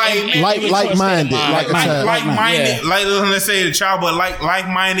child, but like-minded, like-minded. Like, let's say the child, but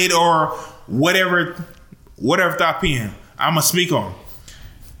like-minded or whatever thought pen I'm gonna speak on.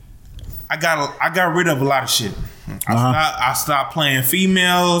 I got rid of a lot of shit. I stopped playing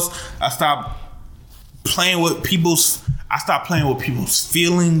females. I stopped playing with people's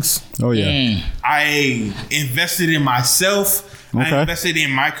feelings. Oh yeah. I invested in myself. Okay. I invested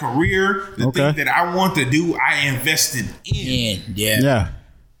in my career. The things that I want to do, I invested in. Yeah.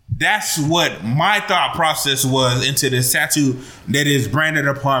 That's what my thought process was into this tattoo that is branded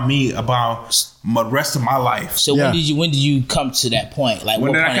upon me about the rest of my life. So when did you come to that point? Like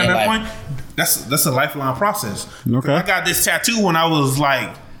when what did point I come to that life? point? That's a lifelong process. Okay. I got this tattoo when I was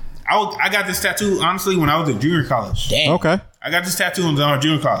like, I got this tattoo honestly when I was in junior college. Damn. Okay. I got this tattoo when I was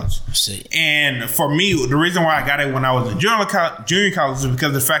in junior college. And for me, the reason why I got it when I was in junior college is because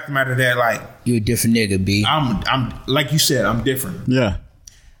of the fact of the matter that like you a different nigga, B. I'm like you said, I'm different. Yeah.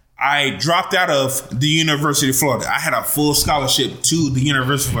 I dropped out of the University of Florida. I had a full scholarship to the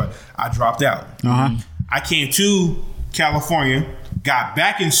University of Florida. I dropped out. I came to California, got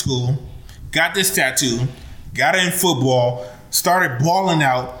back in school, got this tattoo, got in football, started balling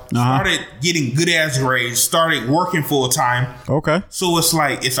out, started getting good ass grades, started working full time. Okay. So it's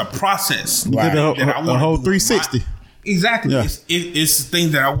like it's a process. You did a whole 360. Exactly. Yeah. It's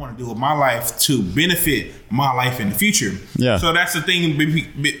things that I want to do with my life to benefit my life in the future. Yeah. So that's the thing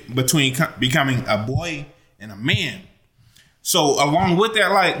between becoming a boy and a man. So along with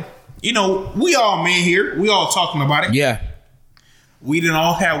that, like, you know, we all men here. We all talking about it. Yeah. We didn't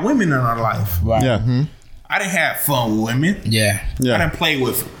all have women in our life. Right. Yeah. Mm-hmm. I didn't have fun with women. Yeah. I didn't play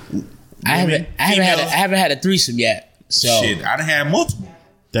with women, I haven't had a threesome yet. So shit, I didn't have multiple.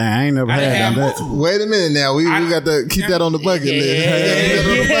 Dang, I ain't never had that. Wait a minute now. We got to keep that on the bucket list. You know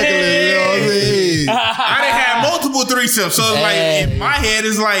what I'm saying? I didn't have multiple threesomes. So it's like in my head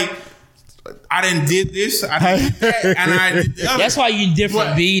it's like I didn't did this, I didn't did that, and I did the other. that's why you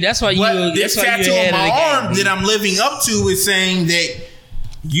different, B. That's why you. This tattoo on my arm that I'm living up to is saying that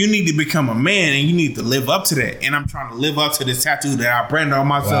you need to become a man and you need to live up to that. And I'm trying to live up to this tattoo that I branded on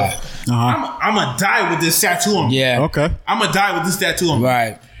myself. Right. I'm gonna die with this tattoo on me. Yeah. Okay. I'm gonna die with this tattoo on me.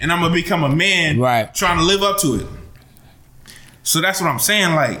 Right. And I'm gonna become a man. Right. Trying to live up to it. So that's what I'm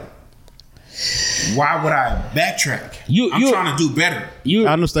saying. Like, why would I backtrack? I'm trying to do better. I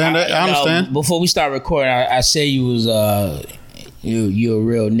understand that. I understand. Before we start recording, I said you was you're a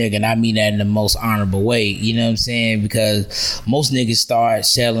real nigga, and I mean that in the most honorable way. You know what I'm saying? Because most niggas start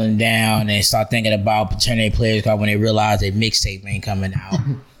settling down and start thinking about paternity players when they realize their mixtape ain't coming out.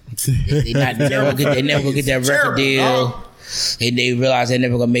 they never gonna get that record deal. They realize they're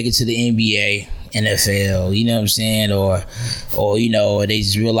never gonna make it to the NBA, NFL. You know what I'm saying? Or you know, they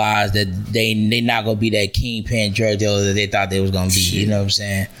just realize that they not gonna be that kingpin drug dealer that they thought they was gonna be. You know what I'm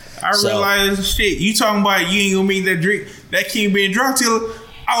saying? I realized shit. You talking about you ain't gonna meet that king being drug dealer.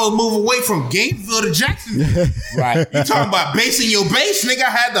 I was moving away from Gainesville to Jacksonville. Right. You talking about bass in your bass? Nigga, I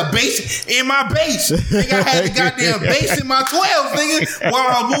had the bass in my bass. Nigga, I had the goddamn bass in my 12s, nigga, while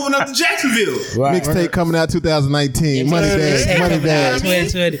I was moving up to Jacksonville. Right. Mixtape coming out 2019. Money bag.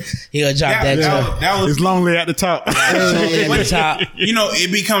 2020. He gonna drop that. That was it's lonely at the top. Lonely at the top. You know,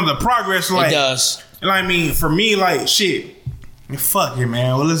 it becomes a progress. Like, it does. I mean, for me, like, shit. Fuck it,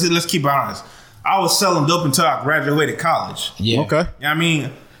 man. Well, let's keep it honest. I was selling dope until I graduated college. Yeah. Okay. You know what I mean?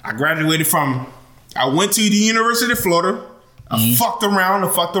 I went to the University of Florida. I fucked around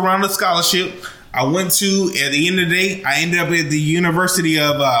the scholarship. I went to, at the end of the day, I ended up at the University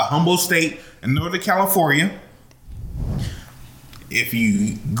of Humboldt State in Northern California. If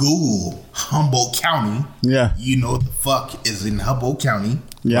you Google Humboldt County, you know what the fuck is in Humboldt County.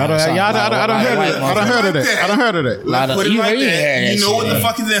 Yeah, I done heard of that. Let's put it like that. You know what the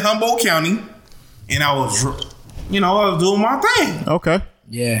fuck is in Humboldt County. And I was doing my thing. Okay.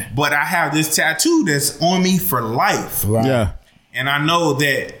 Yeah. But I have this tattoo that's on me for life. Right. Yeah. And I know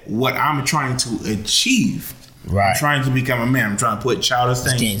that what I'm trying to achieve. Right. I'm trying to become a man. I'm trying to put childish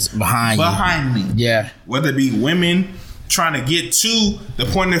things behind me. Yeah. Whether it be women trying to get to the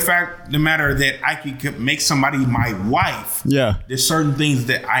point of the matter that I could make somebody my wife. Yeah. There's certain things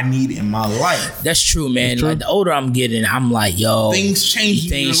that I need in my life. That's true, man. Like the older I'm getting, I'm like, yo, things change.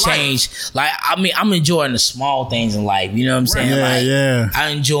 Like, I mean, I'm enjoying the small things in life. You know what I'm saying? Yeah, like, I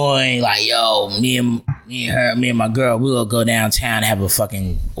enjoy, like, yo, me and me and my girl, we will go downtown, have a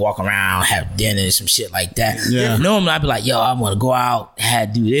fucking walk around, have dinner, some shit like that. Yeah. Normally I'd be like, yo, I want to go out,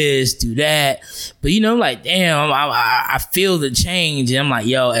 do this, do that. But like, damn, I feel the change. And I'm like,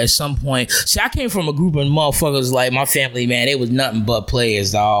 yo, at some point, see, I came from a group of motherfuckers, like my family, man, they was nothing but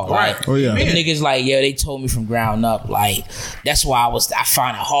players, dog. Right. Like, Oh, yeah. them niggas, like, yo, they told me from ground up, like, that's why I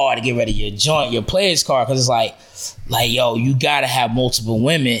find it hard to get rid of your joint, your players card, because it's like, yo, you gotta have multiple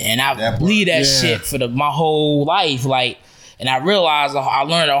women, and I believe that shit for my whole life, like, and I realized, I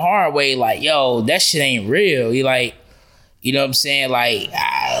learned the hard way, like, yo, that shit ain't real. You like, you know what I'm saying? Like,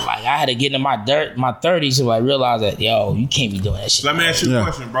 I had to get in my 30s to like realize that, yo, you can't be doing that shit. Let me ask you a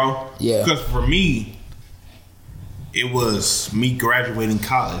question, bro. Yeah. Because for me, it was me graduating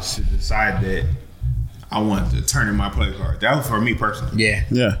college to decide that I wanted to turn in my play card. That was for me personally. Yeah.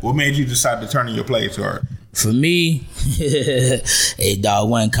 Yeah. What made you decide to turn in your play card? For me, hey dog,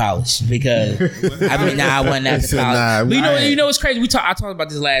 wasn't college because I wasn't after college. But you know what's crazy? I talked about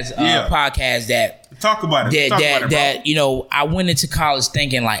this last podcast that talk about it. That I went into college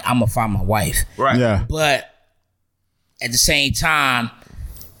thinking like I'm gonna find my wife, right? Yeah, but at the same time,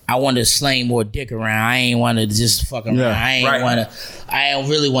 I wanted to sling more dick around. I ain't want to just fuck around. I don't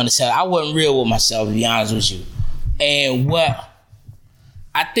really want to sell. I wasn't real with myself, to be honest with you. And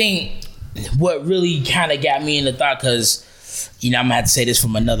what really kind of got me in the thought, because, I'm going to have to say this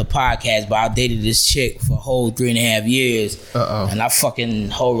from another podcast, but I dated this chick for a whole 3.5 years. And our fucking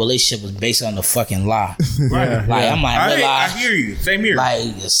whole relationship was based on the fucking lie. Right. I'm like, I hear you. Same here. Like,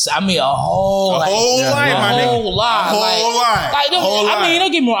 I mean, a whole lie.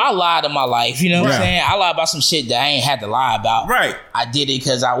 Don't get me wrong, I lied in my life. You know what I'm saying? I lied about some shit that I ain't had to lie about. Right. I did it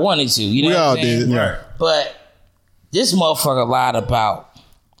because I wanted to. You know what I'm saying? We all did. Right. But this motherfucker lied about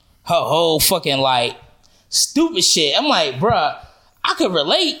her whole fucking like stupid shit. I'm like, bruh, I could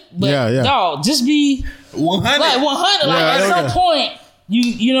relate, but dog, just be 100. Like 100. Like at some point,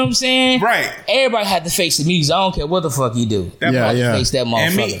 you know what I'm saying? Right. Everybody had to face the music. I don't care what the fuck you do. Face that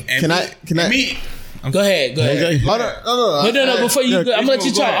motherfucker. Can I? Go ahead. No. Before you go, I'm gonna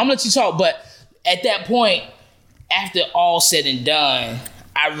let you talk. But at that point, after all said and done,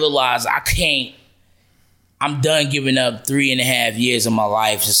 I realized I'm done giving up 3.5 years of my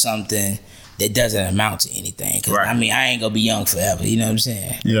life to something that doesn't amount to anything. Cause I ain't gonna be young forever. You know what I'm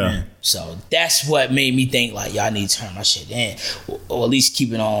saying? Yeah. So that's what made me think like, y'all need to turn my shit in, or at least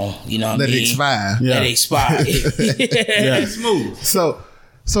keep it on. You know what I mean? Let it expire. Let it expire. Yeah. Smooth.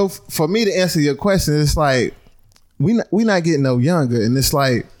 So for me to answer your question, it's like we not getting no younger, and it's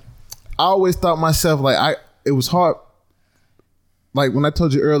like I always thought myself like it was hard. Like when I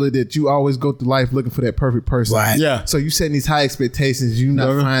told you earlier that you always go through life looking for that perfect person. Right. Yeah. So you setting these high expectations, you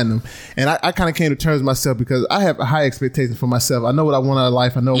not find them. And I kind of came to terms with myself because I have a high expectation for myself. I know what I want out of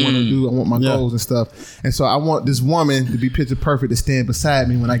life. I know what I want to do. I want my goals and stuff. And so I want this woman to be picture perfect to stand beside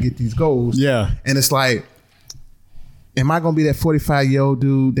me when I get these goals. Yeah. And it's like, am I going to be that 45-year-old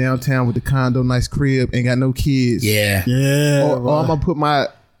dude downtown with the condo, nice crib, ain't got no kids? Yeah. Yeah. Or I'm going to put my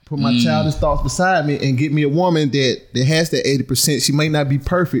childish thoughts beside me and get me a woman that has that 80%. She may not be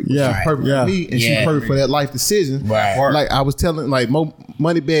perfect, but she's perfect for me, and she's perfect for that life decision. Right. Like I was telling, like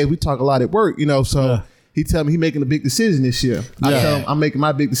Money Bag, we talk a lot at work, so he tell me he making a big decision this year. I tell him I'm making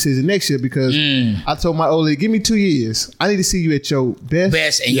my big decision next year because I told my old lady, give me 2 years. I need to see you at your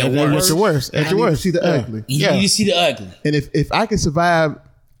best and your worst. At your worst. See the ugly. You need to see the ugly. And if I can survive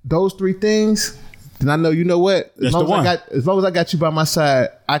those three things, then I know, you know what? As long as I got you by my side,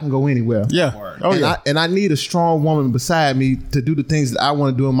 I can go anywhere. Yeah. And I need a strong woman beside me to do the things that I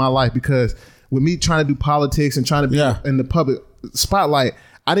want to do in my life, because with me trying to do politics and trying to be in the public spotlight,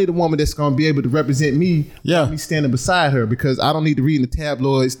 I need a woman that's going to be able to represent me. Me standing beside her, because I don't need to read in the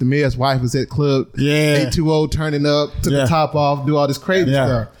tabloids the mayor's wife was at club 820 turning up, took the top off, do all this crazy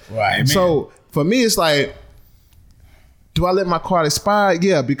stuff. Right. So for me, it's like, do I let my card expire?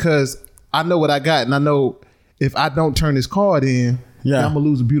 Yeah, because I know what I got, and I know if I don't turn this card in, then I'm gonna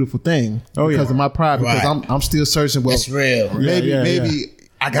lose a beautiful thing because of my pride. Because I'm still searching. Well, that's real. Maybe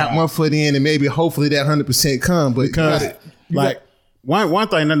I got one foot in, and maybe hopefully that 100% come. But one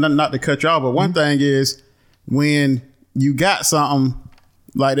thing, not to cut you off, but one thing is when you got something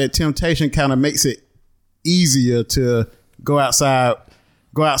like that, temptation kind of makes it easier to go outside of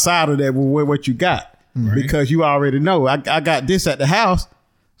that with what you got, because you already know I got this at the house.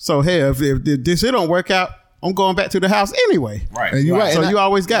 So hey, if this don't work out, I'm going back to the house anyway. Right. And So you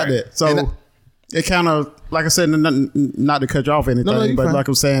always got that. So it kind of, like I said, not to cut you off anything, but fine. Like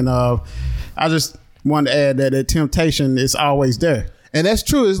I'm saying, I just wanted to add that temptation is always there. And that's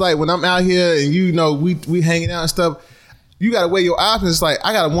true. It's like when I'm out here and we hanging out and stuff, you gotta weigh your options. It's like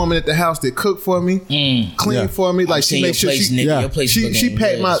I got a woman at the house that cook for me, clean for me. Like she makes sure she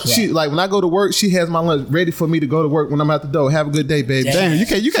packed my like when I go to work, she has my lunch ready for me to go to work when I'm out the door. Have a good day, baby. Damn, you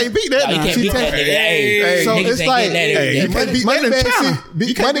can't beat that. So it's like you can't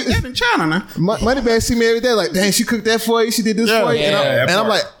beat that in China now. Moneybag see me every day. Like, dang, she cooked that for you. She did this for you, and I'm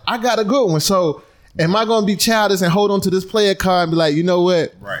like, I got a good one. So. Am I gonna be childish and hold on to this player card and be like, you know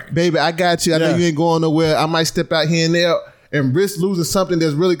what, baby, I got you. I know you ain't going nowhere. I might step out here and there and risk losing something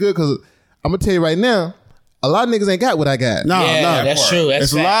that's really good because I'm gonna tell you right now, a lot of niggas ain't got what I got. No, that's true.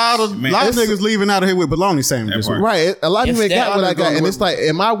 That's a lot of niggas leaving out of here with bologna sandwiches. Right, a lot of niggas ain't got what I got, and it's like,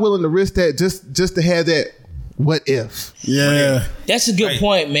 am I willing to risk that just to have that? What if? Yeah, that's a good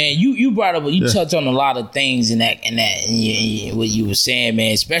point, man. You brought up, you touched on a lot of things in that what you were saying,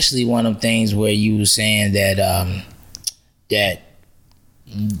 man. Especially one of them things where you were saying that that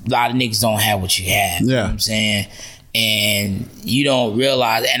a lot of niggas don't have what you have. Yeah, you know what I'm saying, and you don't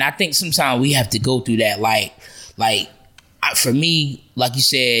realize. And I think sometimes we have to go through that. Like for me, like you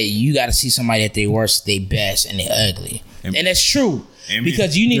said, you got to see somebody at their worst, their best, and their ugly, and that's true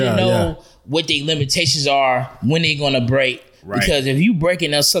because you need to know. What their limitations are, when they're gonna break. Right. Because if you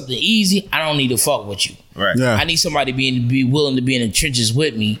breaking up something easy, I don't need to fuck with you. Right. Yeah. I need somebody be willing to be in the trenches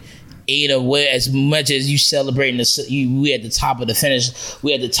with me. Either way, as much as you celebrating we at the top of the finish,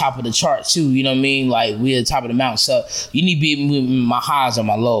 we at the top of the chart too. You know what I mean? Like we at the top of the mountain. So you need to be my highs and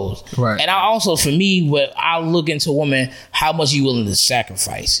my lows. Right. And I also, for me, what I look into a woman, how much you willing to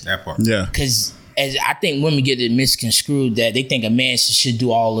sacrifice. That part. Yeah. Because. As I think women get it misconstrued that they think a man should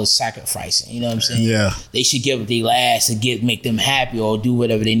do all the sacrificing. You know what I'm saying? Yeah. They should give it their last to make them happy or do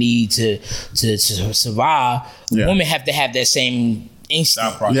whatever they need to survive. Yeah. Women have to have that same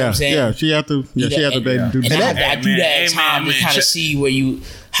instinct. You know what I'm saying? Yeah, she have to. Yeah, she have to do that. And I do that at time to kind of see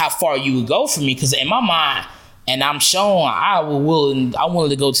how far you would go for me. Because in my mind, and I'm showing I'm willing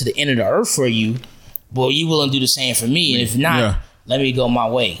to go to the end of the earth for you. But you willing to do the same for me? And if not, let me go my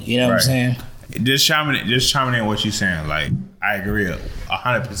way. You know what I'm saying? Just chiming in what she's saying. Like, I agree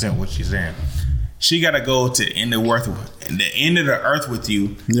 100% what she's saying. She got to go to the end of the earth with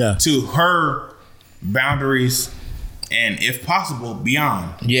you to her boundaries and, if possible,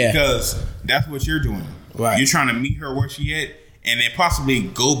 beyond. Yeah. Because that's what you're doing. Right. You're trying to meet her where she at and then possibly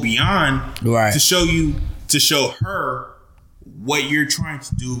go beyond to show her what you're trying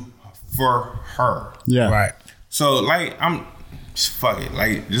to do for her. Yeah. Right. So, like, fuck it,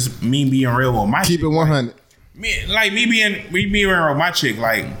 like just me being real with my keep chick, it 100. Like me being real with my chick,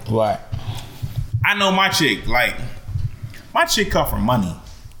 like what? I know my chick, like my chick come from money,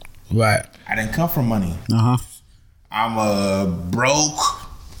 right? I didn't come from money. I'm broke.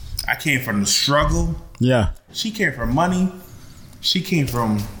 I came from the struggle. Yeah. She came from money. She came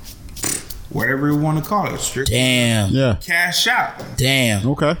from whatever you want to call it. Damn. Yeah. Cash out. Damn.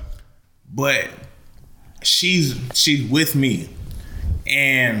 Okay. But she's with me.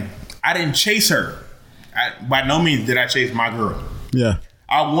 And I didn't chase her. By no means did I chase my girl. Yeah.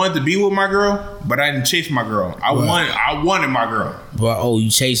 I wanted to be with my girl, but I didn't chase my girl. I wanted my girl. Well, you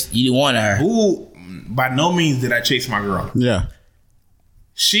didn't want her. By no means did I chase my girl. Yeah.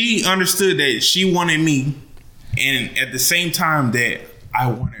 She understood that she wanted me, and at the same time that I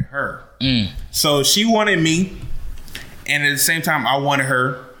wanted her. So she wanted me, and at the same time I wanted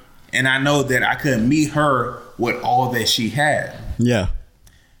her, and I know that I couldn't meet her with all that she had. Yeah.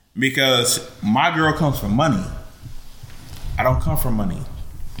 Because my girl comes from money. I don't come from money.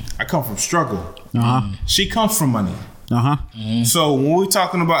 I come from struggle. She comes from money. So when we're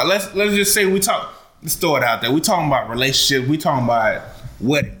talking about, let's just say let's throw it out there. We're talking about relationships. We're talking about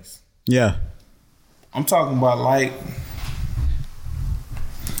weddings. Yeah. I'm talking about like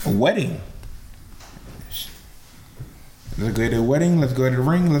a wedding. Let's go to the wedding. Let's go to the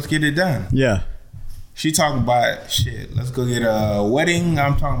ring. Let's get it done. Yeah. She talking about shit. Let's go get a wedding.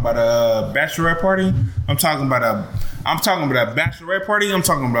 I'm talking about a bachelorette party. I'm talking about a bachelorette party. I'm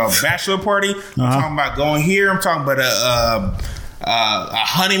talking about a bachelor party. I'm talking about going here. I'm talking about a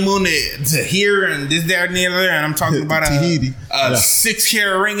honeymoon to here and this, that, and the other. And I'm talking about a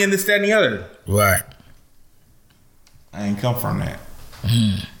 6-carat ring and this, that, and the other. Right. I ain't come from that.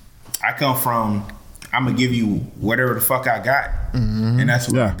 I come from, I'm gonna give you whatever the fuck I got, and that's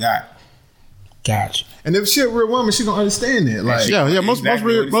what I got. Gotcha. And if she a real woman, she gonna understand it. Like, most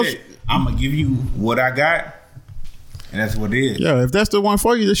I'm gonna give you what I got, and that's what it is. Yeah, if that's the one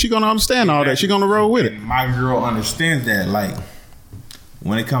for you, then she gonna understand all that. She gonna roll with it. My girl understands that. Like,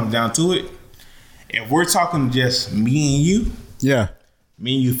 when it comes down to it, if we're talking just me and you,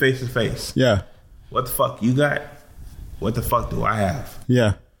 me and you face to face, what the fuck you got? What the fuck do I have?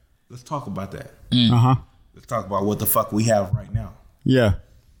 Yeah, let's talk about that. Let's talk about what the fuck we have right now. Yeah.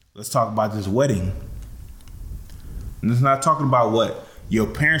 Let's talk about this wedding. And let's not talking about what your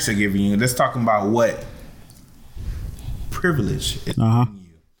parents are giving you. Let's talking about what privilege is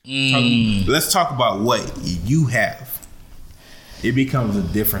giving you. Let's talk about what you have. It becomes a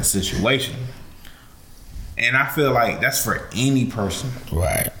different situation. And I feel like that's for any person.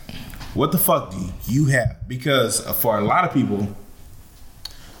 Right. What the fuck do you have? Because for a lot of people,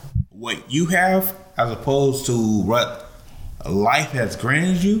 what you have as opposed to what life has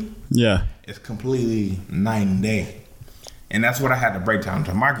granted you, it's completely night and day. And that's what I had to break down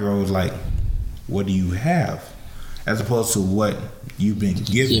to my girl. Was like, what do you have as opposed to what you've been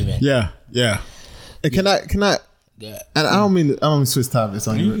given? Yeah. And can I? And I don't mean to switch topics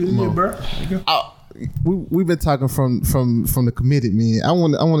on you, bro. We've been talking from the committed men. I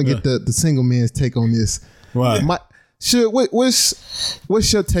want to get the single man's take on this. Right.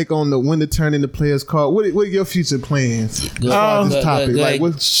 What's your take on the when to turn in the players card? What are your future plans on this topic? Go like ahead.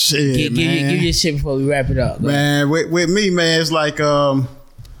 what shit, man? Give your shit before we wrap it up. Man, with me, man, it's like the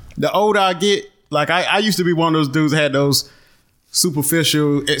older I get, like I used to be one of those dudes that had those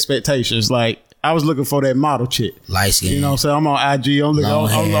superficial expectations. Like I was looking for that model chick. Light skin. You know what I'm saying? I'm on IG. I'm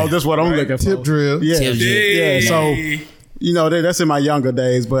looking. That's what I'm looking for. Tip drill. Yeah. Tip drill. Yeah. So, you know, that's in my younger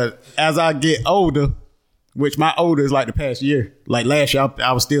days. But as I get older, which my older is like the past year, like last year,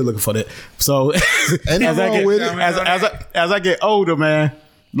 I was still looking for that. So as I get older, man,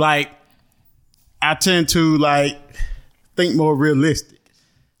 like I tend to like think more realistic.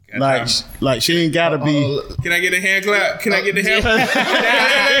 Like she ain't gotta be. Can I get a hand clap? Can I get a hand clap?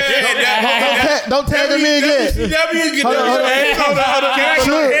 Don't tag him in again. Sure,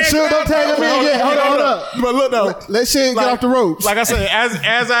 don't tag him in again. Hold on. But look though, let shit get off the ropes. Like I said,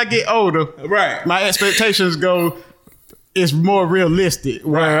 as I get older, right, my expectations go. It's more realistic.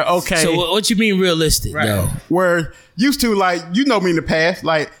 Where So what you mean realistic? Right. Though? Where used to like you know me in the past,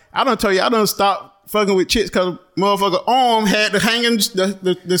 like I don't tell you I don't stop fucking with chicks because motherfucker arm had the hanging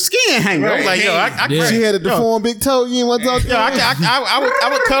the skin hanging. Right. I was like, yo, I She had a deformed big toe. You ain't want to talk to her? I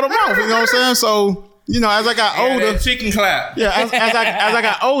would cut them off. You know what I'm saying? So you know, as I got older, chicken clap. yeah, as I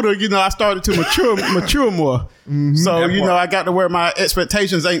got older, you know, I started to mature more. Mm-hmm. So you know, I got to where my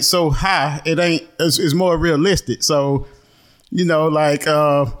expectations ain't so high. It's more realistic. So you know, like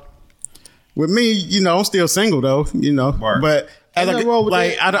with me, you know, I'm still single though. You know, but. As I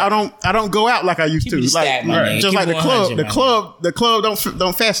don't go out like I used to. Like just like the club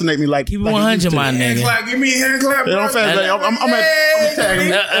don't fascinate me like. Keep it 100, my nigga. Clap, give me a hand clap. It don't fascinate. I'm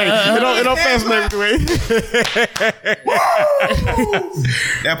tagging. It don't fascinate me.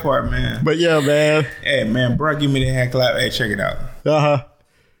 That part, man. But yeah, man. Hey, man, bro, give me the hand clap. Hey, check it out.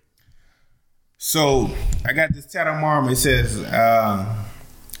 So I got this tattoo on my arm. It says.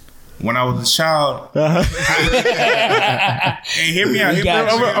 When I was a child, hey, hear me out. Hear me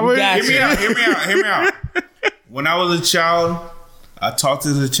out. When I was a child, I talked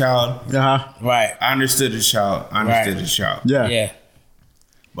as a child. Right. I understood as a child. Yeah.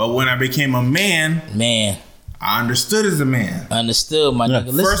 But when I became a man, I understood as a man. Understood, my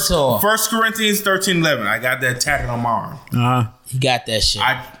nigga. Listen to him. 1 Corinthians 13:11. I got that tattooed on my arm. He got that shit.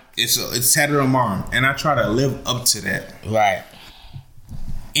 It's tattooed on my arm, and I try to live up to that. Right.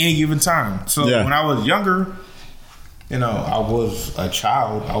 Any given time. So when I was younger, you know, I was a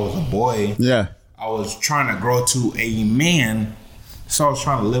child. I was a boy. Yeah. I was trying to grow to a man. So I was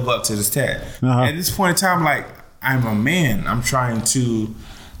trying to live up to this tag. At this point in time, like, I'm a man. I'm trying to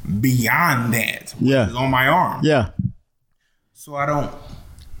beyond that. Yeah. Which is on my arm. Yeah. So I don't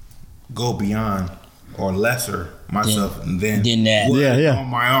go beyond or lesser myself than that. what on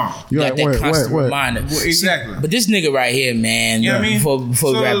my arm. You got that constant reminder. Well, exactly. But this nigga right here, man. You know what I mean?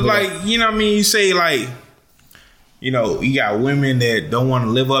 Before so we wrap it like, up. you know what I mean? You say like, you know, you got women that don't want to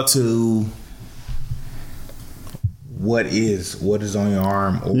live up to what is on your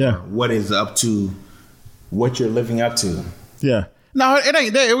arm or what is up to what you're living up to. Yeah. No, it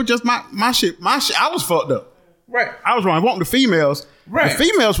ain't that. It was just my shit. I was fucked up. Right. I was wrong. I wanted the females. Right. The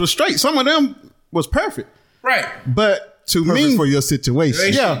females were straight. Some of them was perfect. Right. But to Perfect me, for your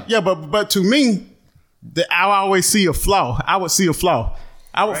situation. Yeah. But to me, I always see a flaw. I would see a flaw.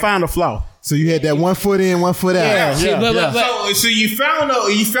 I would find a flaw. So you had that 1 foot in, 1 foot out. So you found those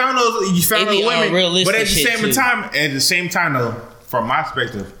women, but at the same time though, from my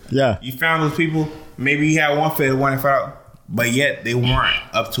perspective, you found those people. Maybe you had 1 foot, 1 foot out, but yet they weren't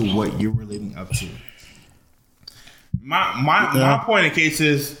up to what you were living up to. My point of the case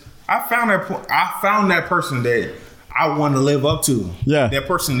is, I found that person that I want to live up to. Yeah, that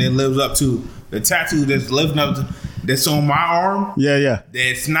person that lives up to the tattoo that's living up to, that's on my arm. Yeah.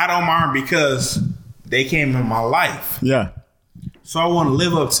 That's not on my arm because they came in my life. Yeah. So I want to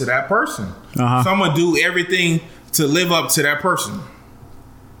live up to that person. So I'm going to do everything to live up to that person.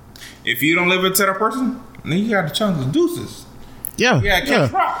 If you don't live up to that person, then you got to chunk the deuces. Yeah. Yeah,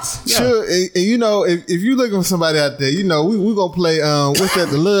 catch rocks. Yeah. Sure, and you know, if you looking for somebody out there, you know, we gonna play what's that,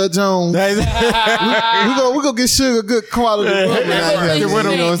 the Lud Jones. we gonna get Sugar good quality woman out here. Get one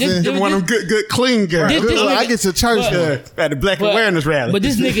of them, you know what I'm saying? get one of them good clean girls. I get to church at the Black Awareness Rally. But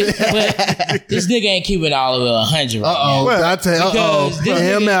this nigga ain't keeping all of it 100 right now. Well, I tell you,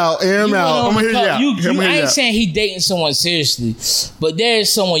 air him out. I'm gonna hear you out. I ain't saying he dating someone seriously, but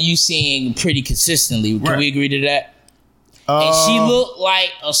there's someone you seeing pretty consistently. Can we agree to that? And she looked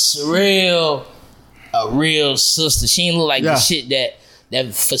like a real sister. She didn't look like the shit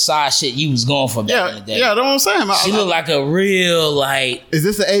that facade shit you was going for back in the day. Yeah, that's what I'm saying. She looked like a real, like... Is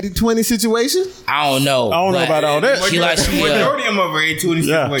this an 80-20 situation? I don't know. I don't know about all that. She like Majority of them over 80-20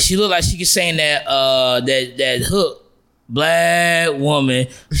 situation. She looked like she could sing that hook. Black woman,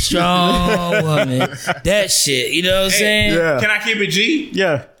 strong woman. That shit. You know what I'm saying? Yeah. Can I keep it G?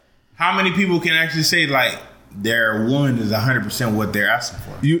 Yeah. How many people can actually say, like, their woman is 100% what they're asking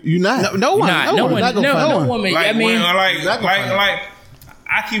for? You not. No woman. Like, I mean, like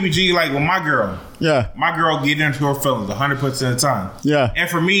I keep it G, like with my girl. Yeah. My girl get into her feelings 100% of the time. Yeah. And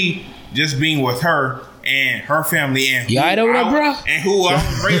for me, just being with her and her family and you alright over there, bro? And who I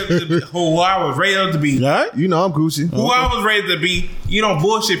was raised to be. Yeah. You know I'm Gucci. Who I was raised to be. You don't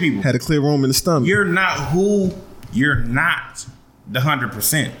bullshit people. Had a clear room in the stomach. You're not the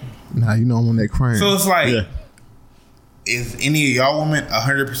 100%. Nah, you know I'm on that crime. So it's like, is any of y'all women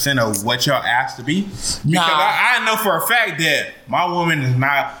 100% of what y'all asked to be? Because I know for a fact that my woman is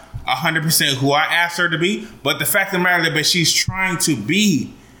not 100% who I asked her to be. But the fact of the matter that she's trying to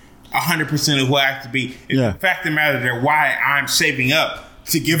be 100% of who I asked to be is the fact of the matter that why I'm saving up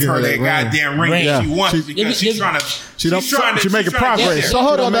to give her that goddamn ring that she wants because she's trying to. She's making progress. So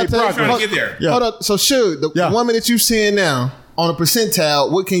hold on, trying to get there. Hold on. So sure, the woman that you're seeing now on a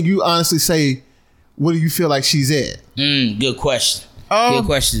percentile, what can you honestly say? What do you feel like she's at? Good question. Good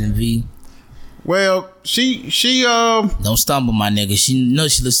question, V. Well, she don't stumble, my nigga. She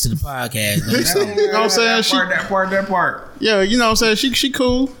knows she listens to the podcast. You know what I'm saying? That part. Yeah, you know what I'm saying? She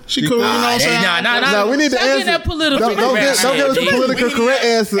cool. She cool. You know what I'm saying? Nah, we need to answer. That political don't give us the political correct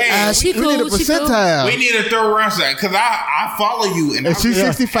answer. She cool. We need a percentile. We need a thorough answer because I follow you and she's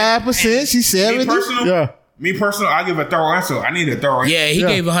 65%. She's 70. Me personally, I give a thorough answer. I need a thorough answer. Yeah, he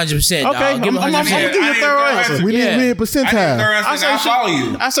gave 100%. Okay, give him 100%. I'm gonna give you a thorough answer. We need a percentile. I follow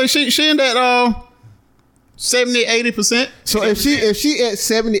you. I say she in that 70-80%. So if she at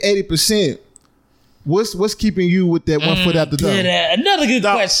 70-80%, what's keeping you with that 1 foot out the door? Another good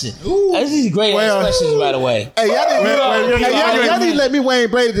question. This is great questions, by the way. Hey, y'all need to let me Wayne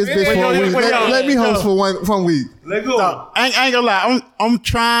Brady this bitch for a week. Let me host for one week. Let go. I ain't gonna lie. I'm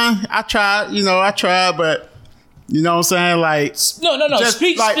trying. I tried, but you know what I'm saying? Like no.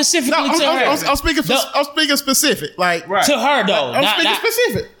 Speak specifically to her. I'm speaking specific. Like to her though. I'm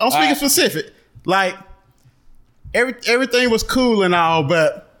speaking specific. Like everything was cool and all,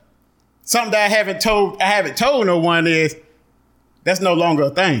 but something that I haven't told no one is that's no longer a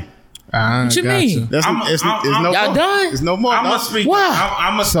thing. What you mean? It's no more. Y'all done? It's no more. I'm gonna speak. Why?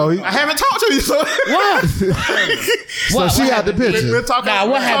 I haven't talked to you. So Why? So she out the picture. We'll talk.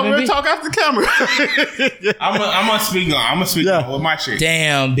 What happened? We'll talk after the camera. I'm gonna speak on with my shit.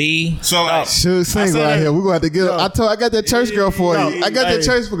 Damn, B. So Should single out here. We're gonna have to get. I got that church girl for you. I got that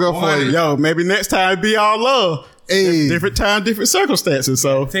church girl for you. Yo, maybe next time be all love. Hey. Different time, different circumstances.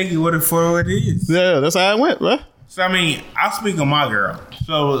 So take you with it for what it is. Yeah, that's how it went, bro. So I mean, I speak on my girl.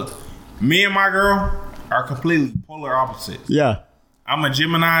 So me and my girl are completely polar opposites. Yeah. I'm a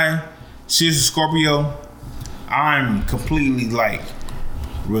Gemini. She's a Scorpio. I'm completely like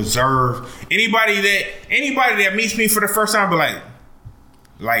reserved. Anybody that meets me for the first time, be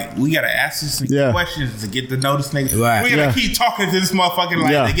like we gotta ask this nigga questions to get to know this nigga. Right. We gotta keep talking to this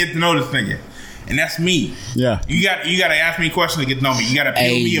motherfucking to get to know this nigga. And that's me. Yeah. You gotta ask me questions to get to know me. You gotta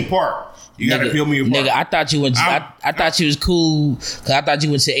peel me apart. You gotta peel me apart. Nigga, I thought you went. I thought you was cool because I thought you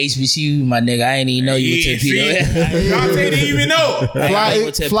went to HBCU, my nigga. I ain't even know you went to PO. Dante didn't even know.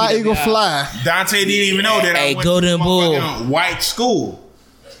 Fly Eagle Fly. Dante didn't even know that I went Golden to Bull white school.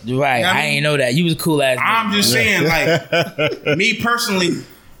 Right. You know I ain't know that. You was cool ass. I'm just saying, like, me personally,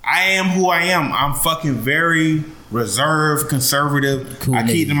 I am who I am. I'm fucking very reserved, conservative. Cool I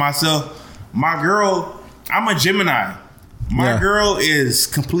keep nigga. to myself. My girl, I'm a Gemini. My girl is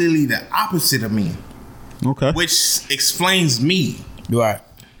completely the opposite of me. Okay. Which explains me. Right.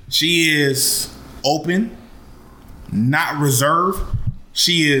 She is open, not reserved.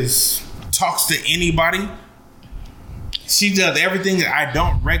 She is talks to anybody. She does everything that I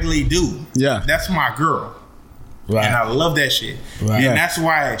don't regularly do. Yeah. That's my girl. Right. And I love that shit. Right. And that's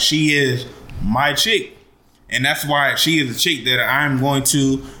why she is my chick. And that's why she is a chick that I'm going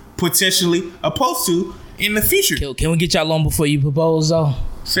to potentially oppose to in the future. Can we get y'all on before you propose, though?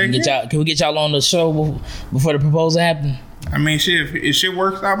 Can we get y'all on the show before the proposal happen? I mean, shit, if shit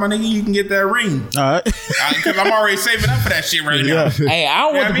works out, my nigga, you can get that ring. All right. Because I'm already saving up for that shit right now. Hey, I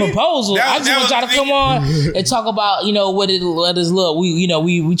don't want the proposal. I just want y'all to come on and talk about, what is love.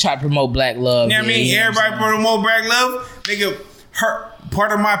 We try to promote black love. You know what I mean? Everybody promote black love. Nigga,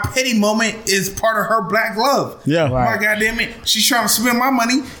 part of my petty moment is part of her black love. Yeah. Right. My goddamn it. She's trying to spend my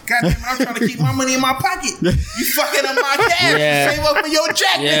money. Goddamn it, I'm trying to keep my money in my pocket. You fucking up my cash. Yeah. Save up for your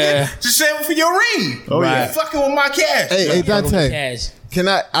jack, nigga. Just save up for your ring. Oh, yeah. You fucking with my cash. Hey, Dante. Can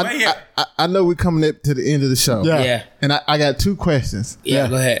I know we're coming up to the end of the show. Yeah. And I got 2 questions. Yeah,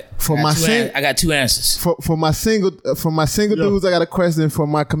 go ahead. I got 2 answers. For my single dudes, I got a question. For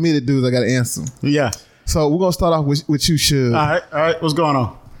my committed dudes, I got an answer. Yeah. So we're gonna start off with you, Suge. All right. What's going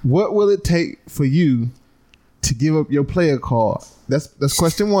on? What will it take for you to give up your player card? That's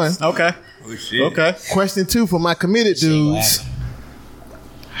question 1. Okay. Oh, shit. Okay. Question 2 for my committed dudes.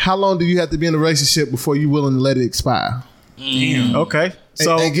 How long do you have to be in a relationship before you're willing to let it expire? Damn. Okay.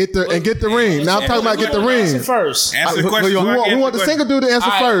 So and get the ring. Now I'm talking about get the ring. First. Answer the question. We want the single dude to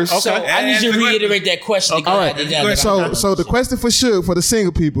answer first. So I need you to reiterate that question. All right. So the question for Suge, for the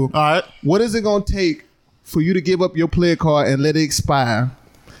single people. All right. What is it gonna take for you to give up your player card and let it expire?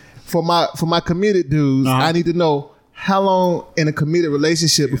 For my committed dudes, I need to know how long in a committed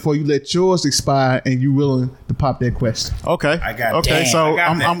relationship before you let yours expire and you willing to pop that question. Okay. I got okay. that. So I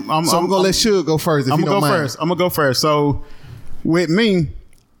got that. I'm gonna let Suge go first. If I'm you gonna don't go mind. first. I'm gonna go first. So with me,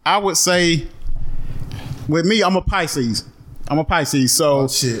 I would say I'm a Pisces. So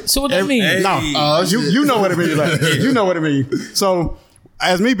Shit. So what that mean? Hey. no, you know what it means. Like, you know what it means. So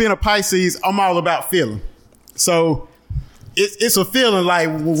as me being a Pisces, I'm all about feeling. So it's a feeling like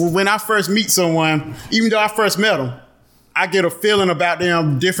when I first meet someone, even though I first met them, I get a feeling about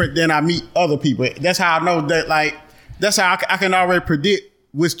them different than I meet other people. That's how I know that, like, that's how I can already predict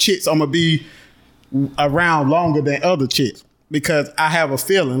which chicks I'm going to be around longer than other chicks, because I have a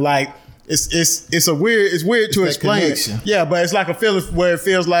feeling like it's weird to explain it. Yeah, but it's like a feeling where it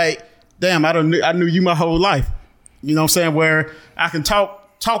feels like, damn, I knew you my whole life. You know what I'm saying? Where I can talk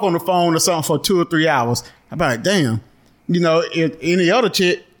on the phone or something for 2 or 3 hours. I'm like, damn. If any other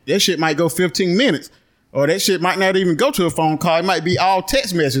chick, that shit might go 15 minutes. Or that shit might not even go to a phone call. It might be all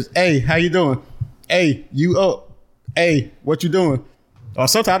text messages. Hey, how you doing? Hey, you up? Hey, what you doing? Or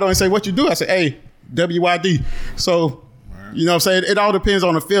sometimes I don't even say what you do. I say, hey, WYD. So, you know what I'm saying? It all depends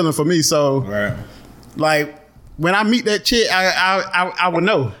on the feeling for me. So, like, when I meet that chick, I would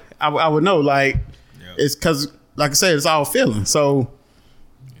know. I would know. Like, it's because, like I said, it's all feeling. So,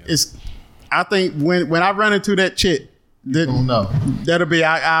 I think when I run into that chick, that'll be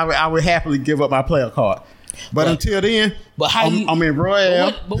I would happily give up my player card. But until then, I'm in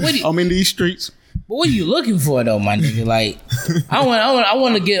Royale. I'm in these streets. But what are you looking for though, my nigga? Like, I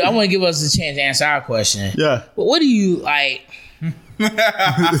want to give us a chance to answer our question. Yeah. But what do you like?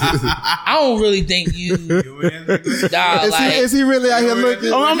 I don't really think you. Is he really out here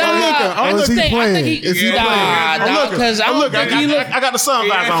looking? I'm looking. Is he playing? Because I got the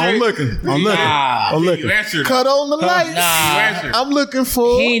sunblock on. I'm looking. Cut on the lights. I'm looking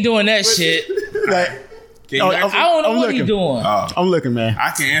for. He ain't doing that shit. I don't know what he's doing. I'm looking, man. I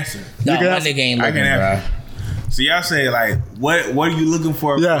can answer. No, my nigga ain't looking, bro. So y'all say, like, what are you looking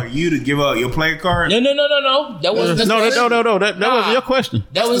for you to give up your player card? No. That wasn't no. That wasn't your question.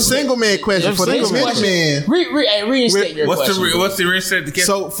 That was the single man question. For the committed man, reinstate your question. What's the reinstate the question?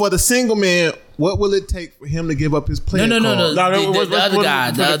 So for the single man, what will it take for him to give up his player card? No. The other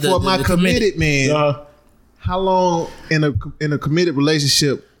guy. For my committed man, how long in a committed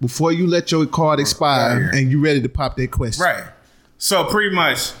relationship before you let your card expire and you ready to pop that question? Right. So pretty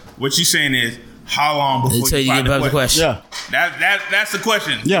much what you saying is, how long before you pop the question? Yeah. That's the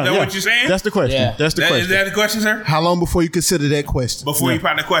question. Yeah. Is that what you're saying? That's the question. Yeah. That's the question. Is that the question, sir? How long before you consider that question? Before you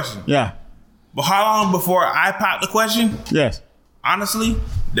pop the question. Yeah. But how long before I pop the question? Yes. Honestly,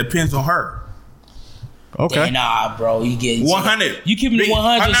 depends on her. Okay. Hey, nah, bro. You get 100. You keeping it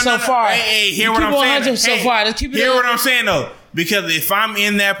 100 so far. Hey, hear what I'm saying? 100 so far. Let's keep it. Hear what I'm saying though, because if I'm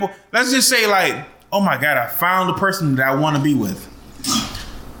in that, let's just say like, oh my God, I found the person that I want to be with,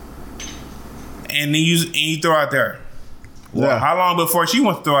 and then you throw out there. Well, how long before she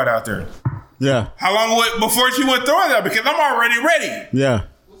wants to throw it out there? Yeah. How long before she wants to throw it out? Because I'm already ready. Yeah.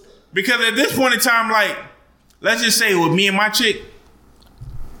 Because at this point in time, like, let's just say with me and my chick,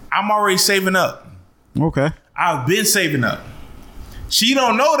 I'm already saving up. Okay. I've been saving up. She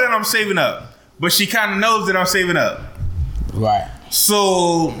don't know that I'm saving up, but she kind of knows that I'm saving up. Right.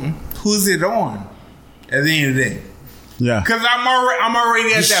 So who's it on at the end of the day? Yeah. Because I'm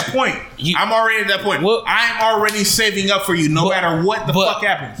already at that point. I'm already at that point. I'm already saving up for you, no matter what the fuck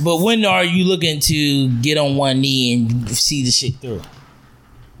happens. But when are you looking to get on one knee and see the shit through?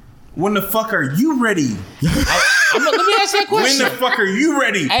 When the fuck are you ready? Let me ask that question. When the fuck are you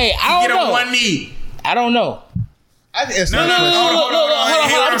ready? Hey, I don't know. Get on one knee. I don't know. I can answer No. I'm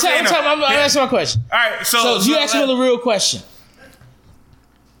answering my question. All right, so you asked me the real question,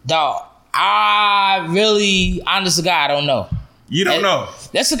 dog. I really, honest to God, I don't know. You don't know.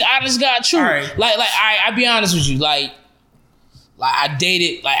 That's the honest to God truth. Right. Like, I be honest with you. Like I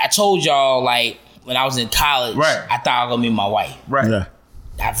dated. Like I told y'all. Like when I was in college, right. I thought I was gonna meet my wife. Right. Yeah.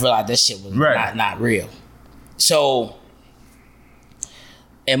 I feel like that shit was right. not real. So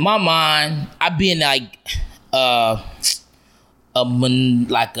in my mind, I been like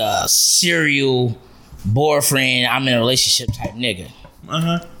a serial boyfriend. I'm in a relationship type nigga.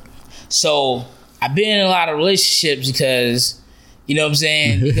 So I've been in a lot of relationships because, you know what I'm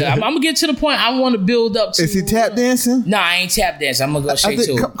saying? Because I'm gonna get to the point I want to build up to. Is he tap dancing? Nah, I ain't tap dancing. I'm gonna go straight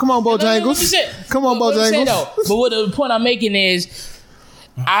to it. Come on, Bojangles. Come on, Bojangles. But what the point I'm making is,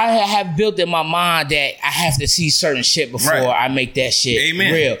 I have built in my mind that I have to see certain shit before I make that shit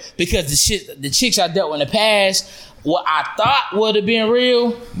real. Because the chicks I dealt with in the past, what I thought would have been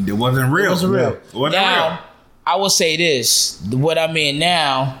real, it wasn't real. It wasn't real. It wasn't now, real. I will say this: what I'm in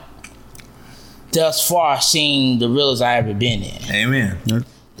now, thus far, seeing the realest I ever been in. Amen.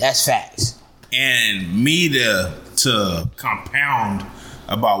 That's facts. And me to compound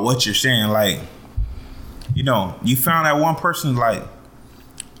about what you're saying, like, you know, you found that one person, like,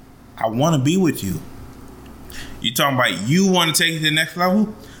 I want to be with you. You talking about you want to take it to the next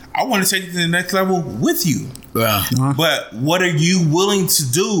level? I want to take it to the next level with you. Yeah. But what are you willing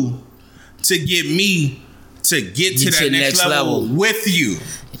to do to get me to get to that next level with you?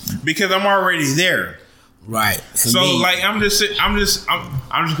 Because I'm already there. Right. So like I'm just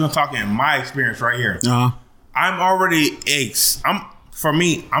gonna talk in my experience right here. I'm already I'm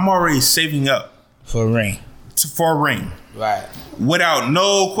already saving up for a ring. For a ring. Right. Without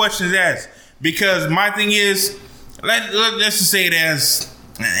no questions asked. Because my thing is, let's just say it as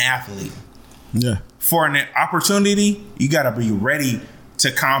an athlete. Yeah. For an opportunity, you gotta be ready to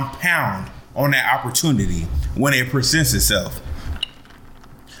compound on that opportunity when it presents itself.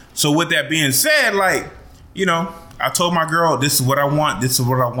 So with that being said, like, you know, I told my girl, this is what I want, this is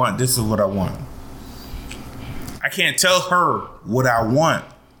what I want, this is what I want. I can't tell her what I want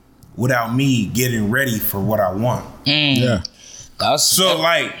without me getting ready for what I want. Yeah.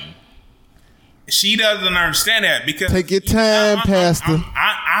 Like, she doesn't understand that because take your time, Pastor.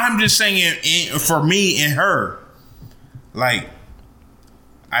 I'm just saying for me and her, like,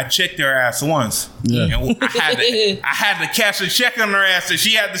 I checked her ass once. Yeah. And I had to cash a check on her ass, and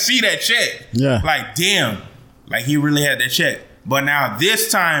she had to see that check. Yeah. Like, damn. Like, he really had that check. But now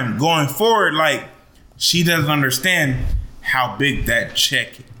this time going forward, like, she doesn't understand how big that check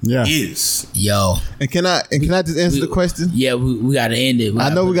is. Yo. And can I just answer the question? Yeah, we got to end it.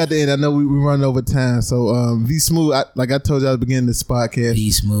 I know we got to end. I know we run over time. So V Smoove, like I told you at the beginning of this podcast. V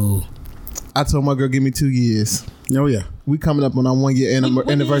Smoove. I told my girl, give me 2 years. Oh yeah. We coming up on our 1 year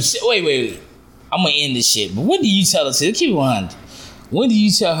anniversary. Wait. I'm gonna end this shit. But when do you tell her to? Keep it 100. When do you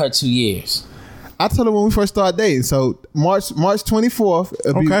tell her 2 years? I told her when we first started dating. So March 24th,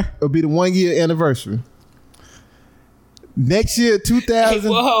 it'll be the 1 year anniversary. Next year,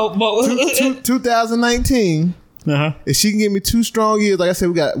 2019. If she can give me 2 strong years, like I said,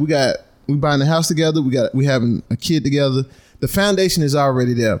 we buying the house together. We having a kid together. The foundation is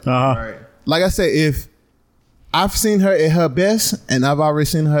already there. Right. Like I said, if I've seen her at her best, and I've already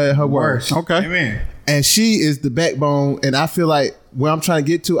seen her at her worst. Okay. Amen. And she is the backbone, and I feel like where I'm trying to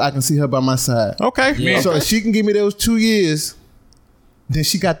get to, I can see her by my side. Okay. Yeah. So if she can give me those 2 years, then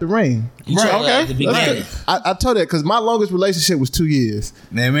she got the ring. Right. Okay. I told her because my longest relationship was 2 years.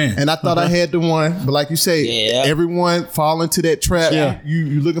 Amen. And I thought I had the one, but like you say, everyone fall into that trap. Yeah.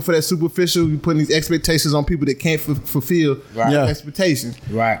 You looking for that superficial. You putting these expectations on people that can't fulfill your expectations.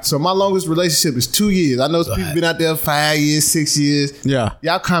 Right. So my longest relationship is 2 years. I know people been out there 5 years, 6 years. Yeah.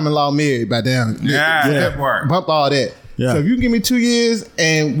 Y'all common law married by now. That part. Bump all that. Yeah. So if you give me 2 years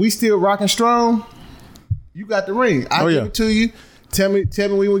and we still rocking strong, you got the ring. I'll give it to you. Tell me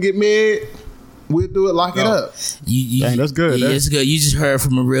when we get married. we'll do it. Lock it up. Dang, that's good. Yeah, it's good. You just heard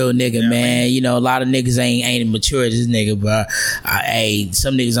from a real nigga, man. You know, a lot of niggas ain't mature as this nigga, but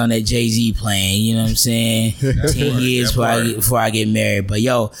some niggas on that Jay-Z playing. You know what I'm saying? 10 years before I get married. But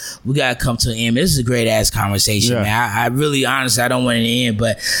yo, we gotta come to an end. This is a great ass conversation, man. I really, honestly, I don't want it to end,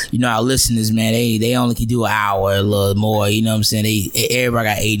 but you know, our listeners, man, they only can do an hour, a little more. You know what I'm saying? Everybody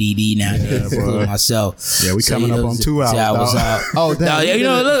got ADD now, including myself. Yeah, we coming up on 2 hours. Oh, damn. You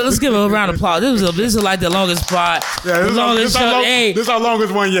know, let's give a round of applause. This is like the longest part. Yeah, this is our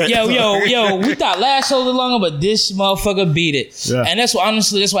longest one yet. Yo, we thought last show was longer, but this motherfucker beat it. Yeah. And that's what,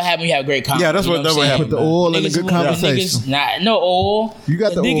 honestly, that's what happened. We have great conversation. Yeah, that's what happened. Put the oil in the good conversation. No oil. You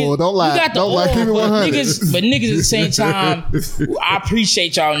got the oil. Don't lie. You got the Don't oil, lie. Keep it 100. But niggas at the same time, I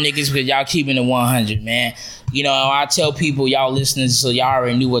appreciate y'all niggas because y'all keeping it 100, man. You know, I tell people, y'all listeners, so y'all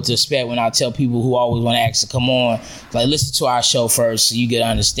already knew what to expect when I tell people who always want to ask to come on, like, listen to our show first so you get an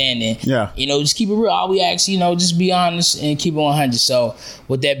understanding. Yeah. You know, just keep it real. All we ask, you know, just be honest and keep it 100. So,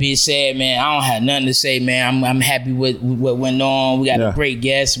 with that being said, man, I don't have nothing to say, man. I'm happy with what went on. We got a great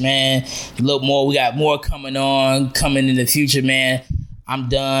guest, man. A little more. We got more coming in the future, man. I'm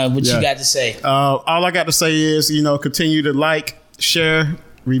done. What you got to say? All I got to say is, you know, continue to like, share,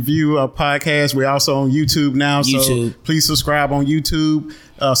 review our podcast. We're also on YouTube now, so please subscribe on YouTube.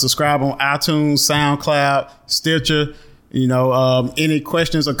 Subscribe on iTunes, SoundCloud, Stitcher. You know, any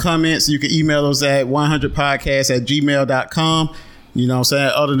questions or comments, you can email us at 100podcast@gmail.com. You know what I'm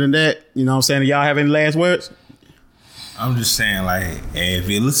saying? Other than that, you know what I'm saying? Do y'all have any last words? I'm just saying, like, hey, if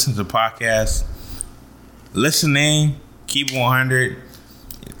you listen to podcasts, listen in, keep 100.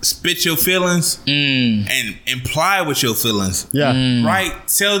 Spit your feelings and imply with your feelings. Yeah. Right?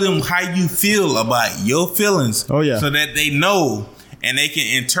 Tell them how you feel about your feelings. Oh, yeah. So that they know and they can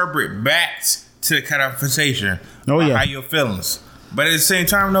interpret back to the conversation how your feelings. But at the same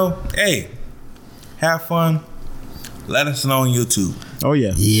time, though, hey, have fun. Let us know on YouTube. Oh,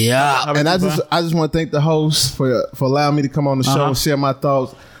 yeah. Yeah. And I just want to thank the host for allowing me to come on the show and share my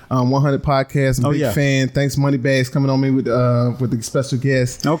thoughts. 100 Podcast. I'm a big fan. Thanks, Moneybags, coming on me with the special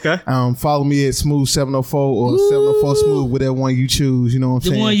guest. Okay. Follow me at Smoove 704 or 704 Smoove, whatever one you choose. You know what I'm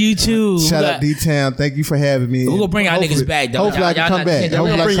saying? The one you choose. Shout out D-Town. Thank you for having me. We're gonna bring our niggas back, though. Hopefully I can come back. We're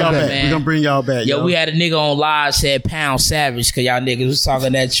gonna bring y'all back. Yo, we had a nigga on live said Pound Savage because y'all niggas was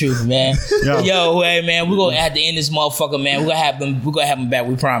talking that truth, man. Yo, hey man, we're gonna have to end this motherfucker, man. We're gonna have him back.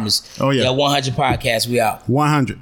 We promise. Oh yeah. 100 Podcast. We out. 100.